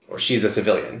 Or she's a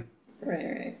civilian.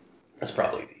 Right. That's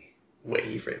probably the way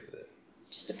he phrases it.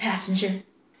 Just a passenger.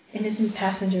 Innocent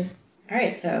passenger. All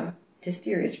right, so to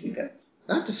steerage we go.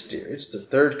 Not to steerage, to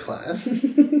third class.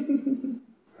 Going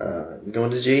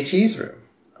to JT's room.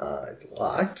 It's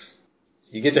locked. So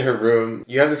you get to her room.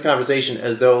 You have this conversation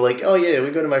as though, like, oh yeah,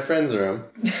 we go to my friend's room.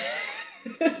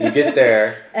 You get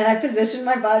there. And I position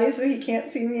my body so he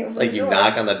can't see me open Like the you door.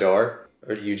 knock on the door,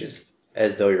 or do you just,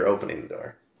 as though you're opening the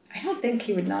door? I don't think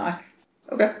he would knock.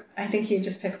 Okay. I think he would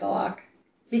just pick the lock.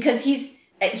 Because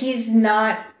he's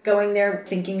not going there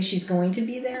thinking she's going to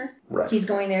be there. Right. He's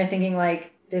going there thinking,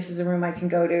 like, this is a room I can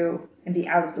go to and be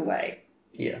out of the way.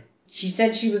 Yeah. She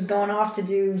said she was going off to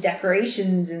do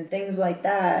decorations and things like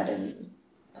that and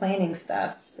planning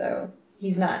stuff. So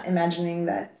he's not imagining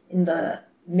that in the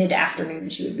mid-afternoon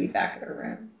she would be back at her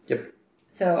room. Yep.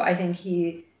 So I think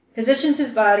he positions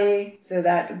his body so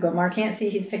that Gomar can't see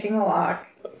he's picking a lock.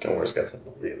 Gomer's got some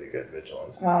really good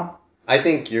vigilance. Well, I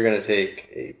think you're going to take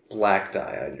a black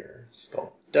die on your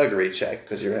skullduggery check,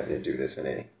 because you're having to do this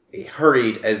in a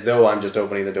hurried, as though I'm just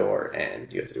opening the door,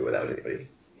 and you have to do it without anybody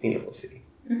being able to see.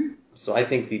 mm-hmm. So I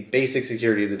think the basic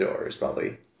security of the door is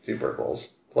probably 2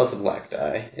 purples, plus a black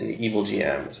die, and the evil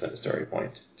GM will spend a story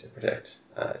point to protect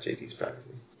JT's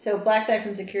privacy. So black die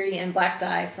from security and black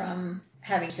die from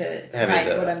having to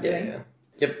hide what I'm doing. Yeah.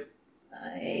 Yep.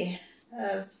 I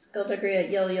have skullduggery at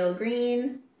yellow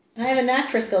green. I have a knack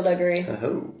for skullduggery.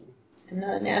 Oh. I'm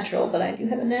not a natural, but I do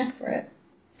have a knack for it.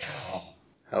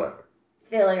 However.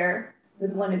 Failure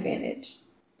with 1 advantage.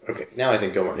 Okay, now I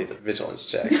think Gomer needs a vigilance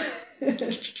check.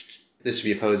 This should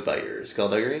be opposed by your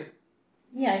skullduggery?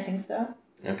 Yeah, I think so.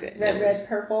 Okay. Red,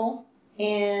 purple.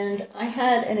 And I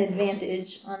had an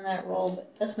advantage on that roll,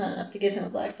 but that's not enough to give him a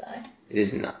black die. It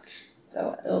is not.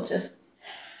 So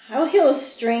I'll heal a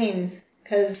strain,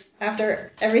 because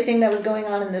after everything that was going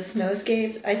on in the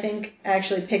snowscape, I think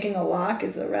actually picking a lock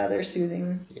is a rather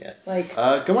soothing, Yeah.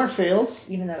 Gomar fails.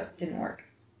 Even though it didn't work.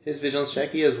 His vigilance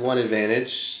check, he has 1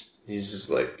 advantage. He's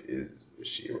just like, is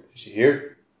she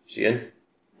here? Is she in?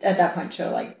 At that point,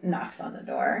 Cho, knocks on the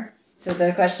door. So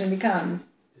the question becomes...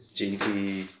 Is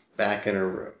JT back in her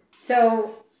room?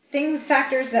 So,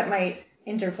 factors that might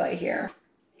interplay here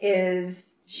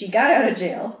is she got out of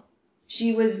jail.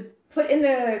 She was put in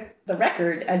the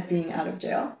record as being out of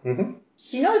jail. Mm-hmm.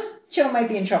 She knows Cho might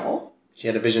be in trouble. She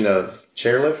had a vision of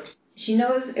chairlift. She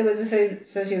knows it was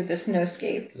associated with the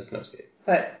snowscape. The snowscape.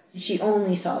 But she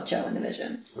only saw Cho in the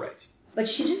vision. Right. But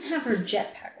she didn't have her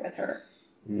jetpack with her.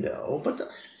 No, but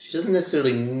she doesn't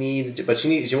necessarily need... But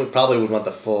she probably would want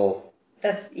the full...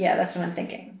 That's what I'm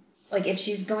thinking. If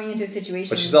she's going into a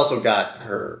situation... But she's also got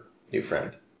her new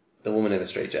friend, the woman in the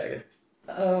straitjacket.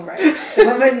 Oh, right. The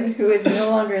woman who is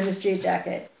no longer in the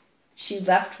straitjacket. She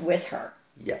left with her.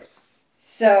 Yes.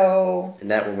 So... And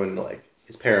that woman,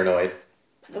 is paranoid.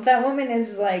 Well, that woman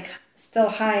is, still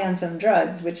high on some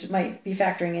drugs, which might be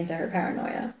factoring into her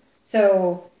paranoia.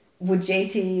 So, would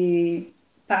JT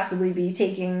possibly be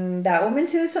taking that woman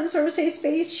to some sort of safe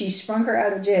space? She sprung her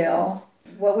out of jail.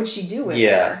 What would she do with her?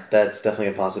 Yeah, that's definitely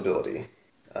a possibility.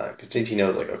 Because JT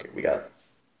knows, okay, we got...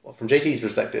 Well, from JT's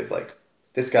perspective,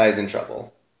 this guy's in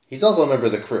trouble. He's also a member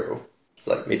of the crew.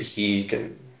 So, maybe he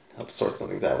can help sort some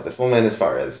things out with this woman as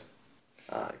far as...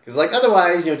 Because,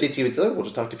 otherwise, JT would say, we'll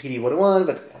just talk to PD-101,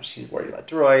 but she's worried about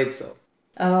droids, so...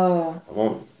 Oh. I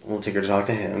won't take her to talk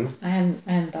to him. I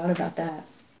hadn't thought about that.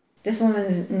 This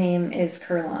woman's name is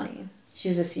Kurlani.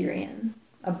 She's a Syrian.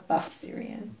 A buff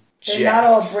Syrian. They're not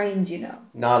all brains,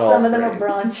 Not all Some of them are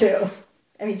brawn, too.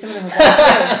 I mean, some of them are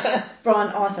brawn, too. Brawn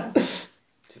awesome.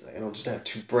 She's like, I don't just have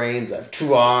 2 brains, I have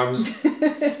 2 arms.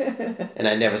 And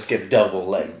I never skip double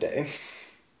leg day.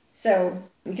 So,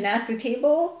 we can ask the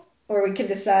table, or we can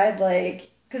decide,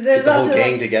 because there's Get the also... whole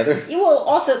gang together? Well,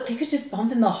 also, they could just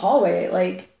bump in the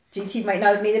hallway. JT might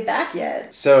not have made it back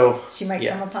yet. So, she might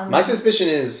come upon them. My suspicion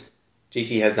is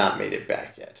JT has not made it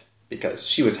back yet, because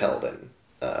she was held in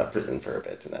a prison for a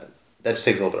bit, and that just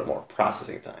takes a little bit more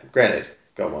processing time. Granted,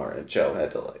 Gomar and Joe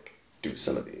had to, do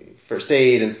some of the first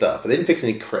aid and stuff, but they didn't fix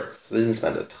any crits, so they didn't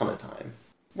spend a ton of time.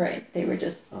 Right, they were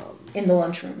just in the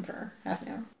lunchroom for half an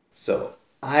hour. So,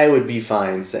 I would be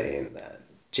fine saying that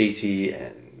JT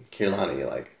and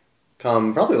Kirlani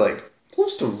come probably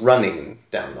close to running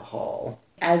down the hall.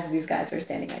 As these guys are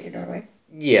standing at your doorway.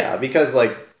 Yeah, because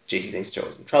JT thinks Joe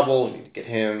is in trouble. We need to get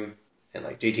him. And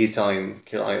JT's telling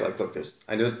Kirlani look,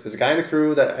 I know there's a guy in the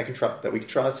crew that I can trust, that we can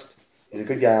trust. He's a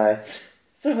good guy.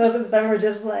 So both of them are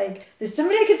just there's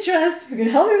somebody I can trust who can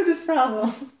help me with this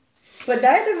problem. But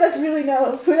neither of us really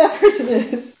know who that person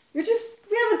is. We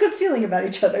have a good feeling about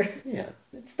each other. Yeah.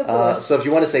 It's the force. So if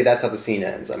you want to say that's how the scene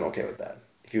ends, I'm okay with that.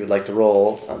 If you would like to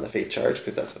roll on the fate charge,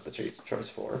 because that's what the charge is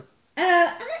for.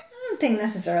 I don't think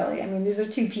necessarily. I mean, these are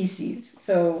two PCs,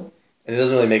 so... And it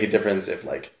doesn't really make a difference if,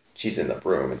 she's in the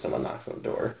room and someone knocks on the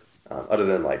door. Other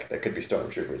than, there could be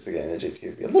stormtroopers again, and JT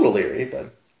would be a little leery,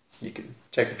 but you can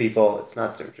check the people. It's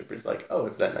not stormtroopers. Oh,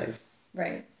 it's that nice.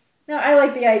 Right. No, I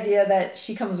like the idea that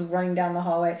she comes running down the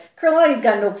hallway. Kirlani's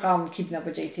got no problem keeping up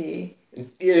with JT.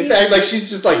 Yeah, she's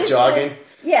just, jogging.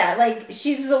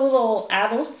 She's a little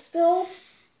addled still,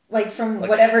 from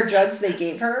whatever drugs they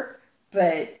gave her,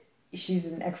 but she's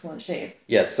in excellent shape.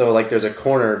 Yeah, so, there's a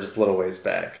corner just a little ways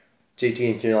back.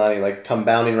 JT and Kirlani, come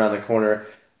bounding around the corner.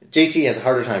 JT has a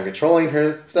harder time controlling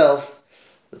herself.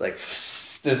 There's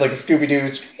a Scooby-Doo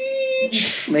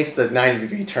screech, makes the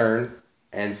 90-degree turn,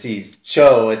 and sees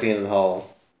Cho at the end of the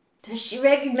hall. Does she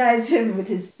recognize him with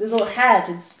his little hat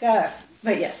and scarf?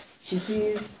 But yes, she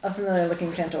sees a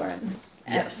familiar-looking Cantoran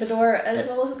at the door, as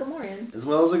well as a Gamorrean. As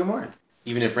well as a Gamorrean.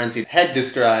 Even if Renzi had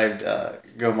described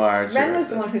Gomar. Ren was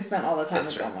the one who spent all the time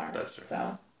with Gomar. That's true.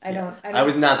 So I don't. I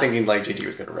was not thinking JT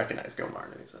was going to recognize Gomar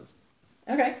in any sense.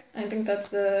 Okay, I think that's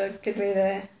the good way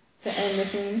to end the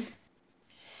scene.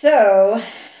 So,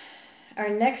 our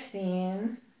next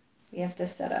scene, we have to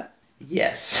set up.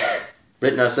 Yes.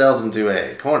 Written ourselves into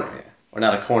a corner here. Or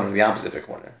not a corner, the opposite of a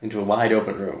corner. Into a wide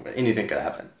open room where anything could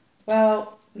happen.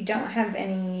 Well, we don't have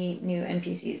any new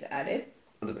NPCs added.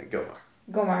 Other than Gomar.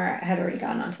 Gomar had already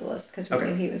gone onto the list because we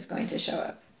knew he was going to show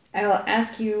up. I'll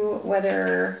ask you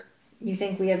whether you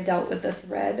think we have dealt with the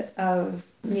thread of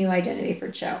new identity for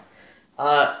Cho.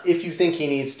 If you think he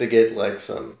needs to get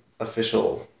some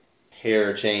official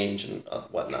hair change and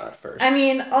whatnot first. I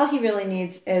mean, all he really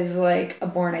needs is a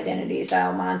Bourne Identity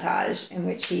style montage in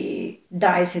which he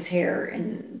dyes his hair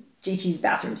in JT's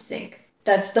bathroom sink.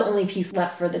 That's the only piece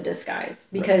left for the disguise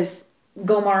because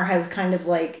Gomar has kind of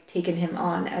taken him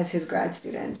on as his grad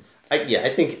student.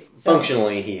 I think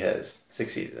functionally he has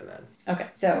succeeded in that. Okay,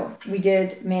 so we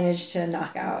did manage to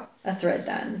knock out a thread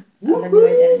then of a new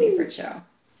identity for Cho.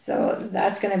 So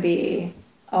that's going to be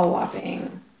a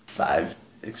whopping 5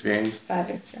 experience. 5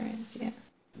 experience, yeah.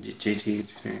 JT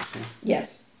gets experience too.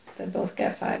 Yes, they both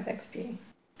get 5 XP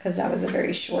because that was a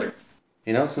very short.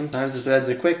 Sometimes the threads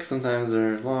are quick, sometimes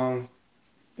they're long.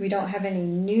 We don't have any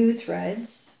new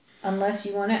threads unless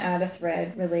you want to add a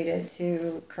thread related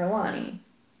to Kirlani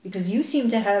because you seem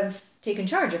to have taken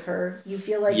charge of her. You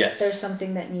feel like there's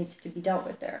something that needs to be dealt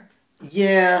with there.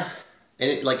 Yeah. And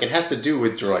it has to do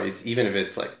with droids, even if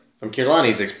it's from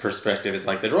Kirlani's perspective, it's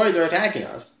the droids are attacking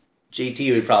us.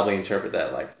 JT would probably interpret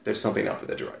that there's something up with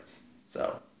the droids.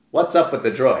 So, what's up with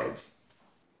the droids?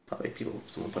 Probably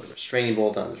someone put a restraining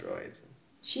bolt on the droids.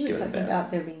 She was talking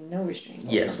about there being no restraining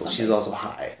bolt. Yes, well, she's also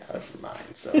high out of her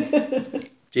mind, so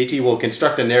JT will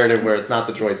construct a narrative where it's not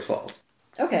the droid's fault.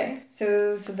 Okay,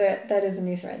 so that is a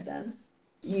new thread then.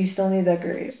 You still need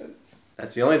decorations.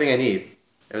 That's the only thing I need.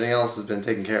 Everything else has been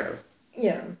taken care of.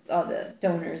 All the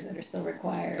donors that are still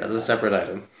required. That's a separate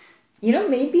item.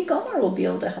 Maybe Gomar will be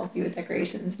able to help you with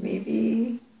decorations.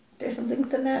 Maybe there's something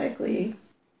thematically.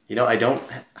 I don't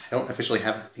officially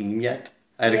have a theme yet.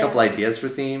 I had a couple ideas for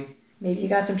theme. Maybe you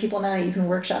got some people now you can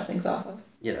workshop things off of.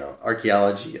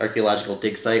 Archaeological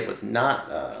dig site was not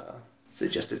a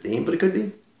suggested theme, but it could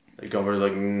be.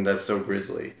 Gomar that's so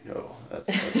grisly. No, that's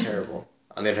terrible.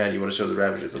 On the other hand, you want to show the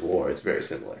ravages of war. It's very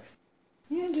similar.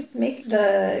 Yeah, just make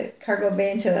the cargo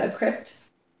bay into a crypt.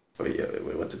 Oh yeah,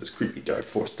 we went to this creepy dark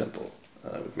force temple.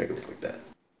 We'd make it look like that.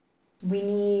 We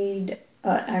need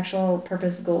an actual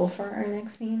purpose goal for our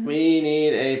next scene. We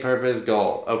need a purpose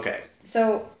goal. Okay.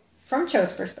 So, from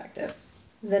Cho's perspective,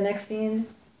 the next scene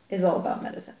is all about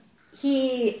medicine.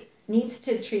 He needs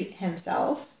to treat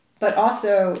himself, but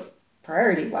also,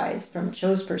 priority-wise, from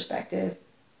Cho's perspective,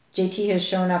 JT has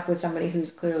shown up with somebody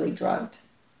who's clearly drugged.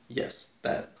 Yes,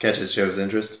 that catches Cho's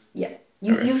interest. Yeah.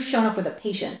 You've shown up with a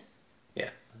patient. Yeah.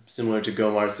 Similar to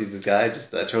Gomar sees this guy,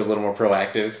 just that Cho's a little more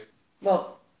proactive.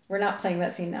 Well, we're not playing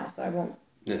that scene now, so I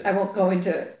won't go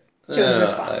into Cho's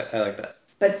response. I like that.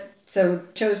 But so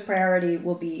Cho's priority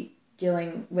will be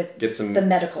dealing with the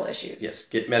medical issues. Yes,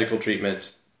 get medical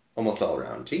treatment almost all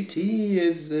around. JT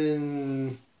is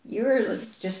in You were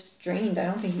just drained. I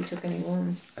don't think you took any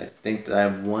wounds. I think that I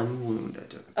have one wound I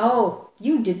took. Oh,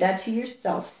 you did that to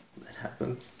yourself. That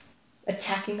happens.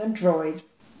 Attacking a droid.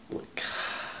 Look,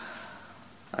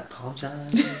 I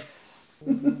apologize.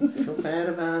 I feel bad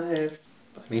about it.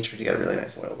 But I made sure to get a really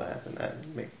nice oil bath, and that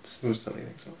smooths so many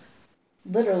things over.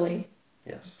 Literally.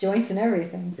 Yes. Joints and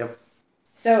everything. Yep.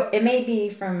 So it may be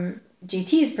from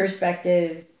GT's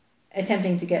perspective,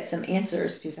 attempting to get some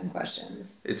answers to some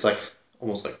questions. It's like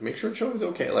almost like make sure Cho is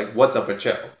okay. Like, what's up with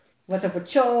Cho? What's up with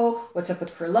Cho? What's up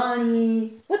with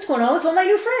Kurlani? What's going on with all my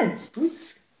new friends? Who's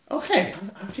this? Oh, hey,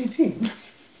 I'm GT.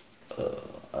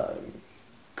 I'm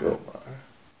Gomar.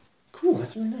 Cool,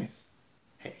 that's really nice.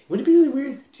 Hey, would it be really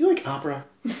weird? Do you like opera?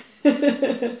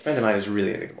 A friend of mine is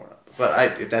really into Gamora.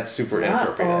 But if that's super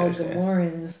inappropriate, I understand. Not all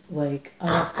Gamorans like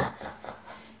opera.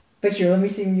 But here, let me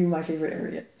sing you my favorite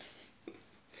aria.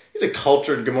 He's a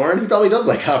cultured Gamoran. He probably does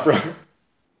like opera.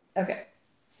 Okay,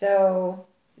 so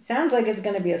it sounds like it's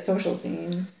going to be a social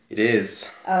scene. It is.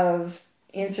 Of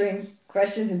answering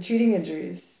questions and treating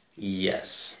injuries.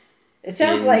 Yes. It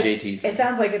sounds like JT's it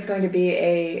sounds like it's going to be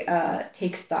a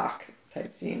take stock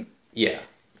type scene. Yeah,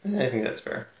 I think that's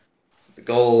fair. So the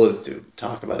goal is to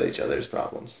talk about each other's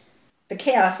problems. The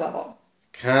chaos level.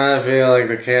 Kind of feel like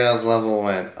the chaos level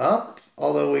went up,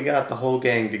 although we got the whole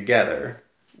gang together.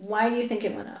 Why do you think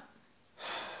it went up?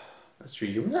 That's true.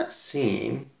 You were not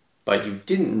seen, but you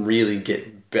didn't really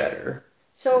get better,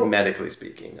 so medically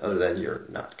speaking, other than you're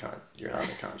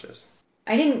unconscious.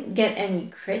 I didn't get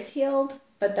any crits healed,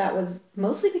 but that was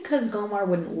mostly because Gomar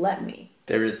wouldn't let me.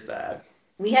 There is that.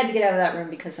 We had to get out of that room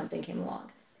because something came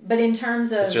along. But in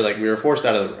terms of... So we were forced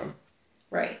out of the room.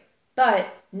 Right.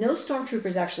 But no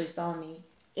stormtroopers actually saw me,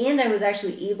 and I was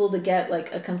actually able to get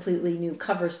like a completely new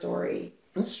cover story.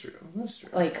 That's true.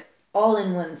 Like all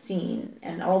in one scene,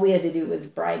 and all we had to do was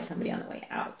bribe somebody on the way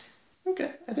out.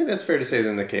 Okay, I think that's fair to say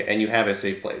then. And you have a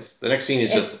safe place. The next scene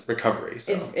is just recovery.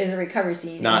 So is a recovery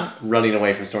scene. Not running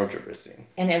away from stormtroopers scene.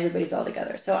 And everybody's all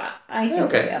together. So I think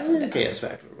the chaos went down. The chaos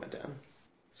factor went down.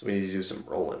 So we need to do some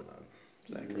rolling then.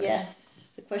 Is that correct?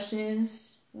 Yes. The question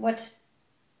is, what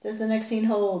does the next scene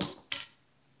hold?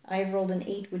 I've rolled an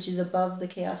 8, which is above the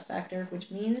chaos factor, which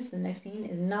means the next scene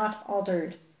is not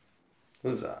altered.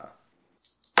 Huzzah.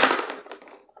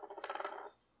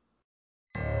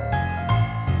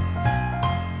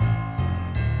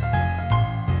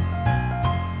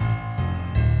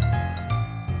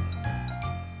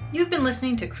 You've been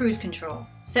listening to Cruise Control,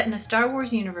 set in a Star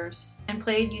Wars universe and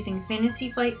played using Fantasy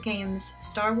Flight Games'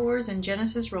 Star Wars and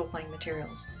Genesis role-playing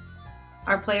materials.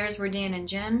 Our players were Dan and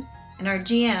Jen, and our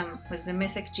GM was the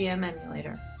Mythic GM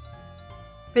emulator.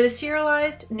 For the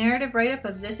serialized narrative write-up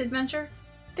of this adventure,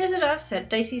 visit us at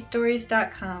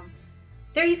diceystories.com.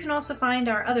 There you can also find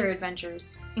our other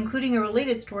adventures, including a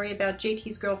related story about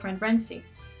JT's girlfriend Rency,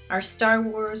 our Star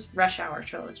Wars Rush Hour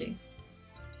trilogy.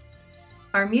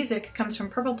 Our music comes from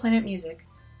Purple Planet Music.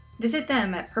 Visit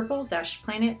them at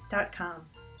purple-planet.com.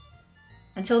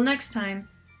 Until next time,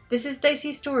 this is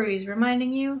Dicey Stories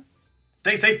reminding you,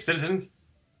 stay safe, citizens!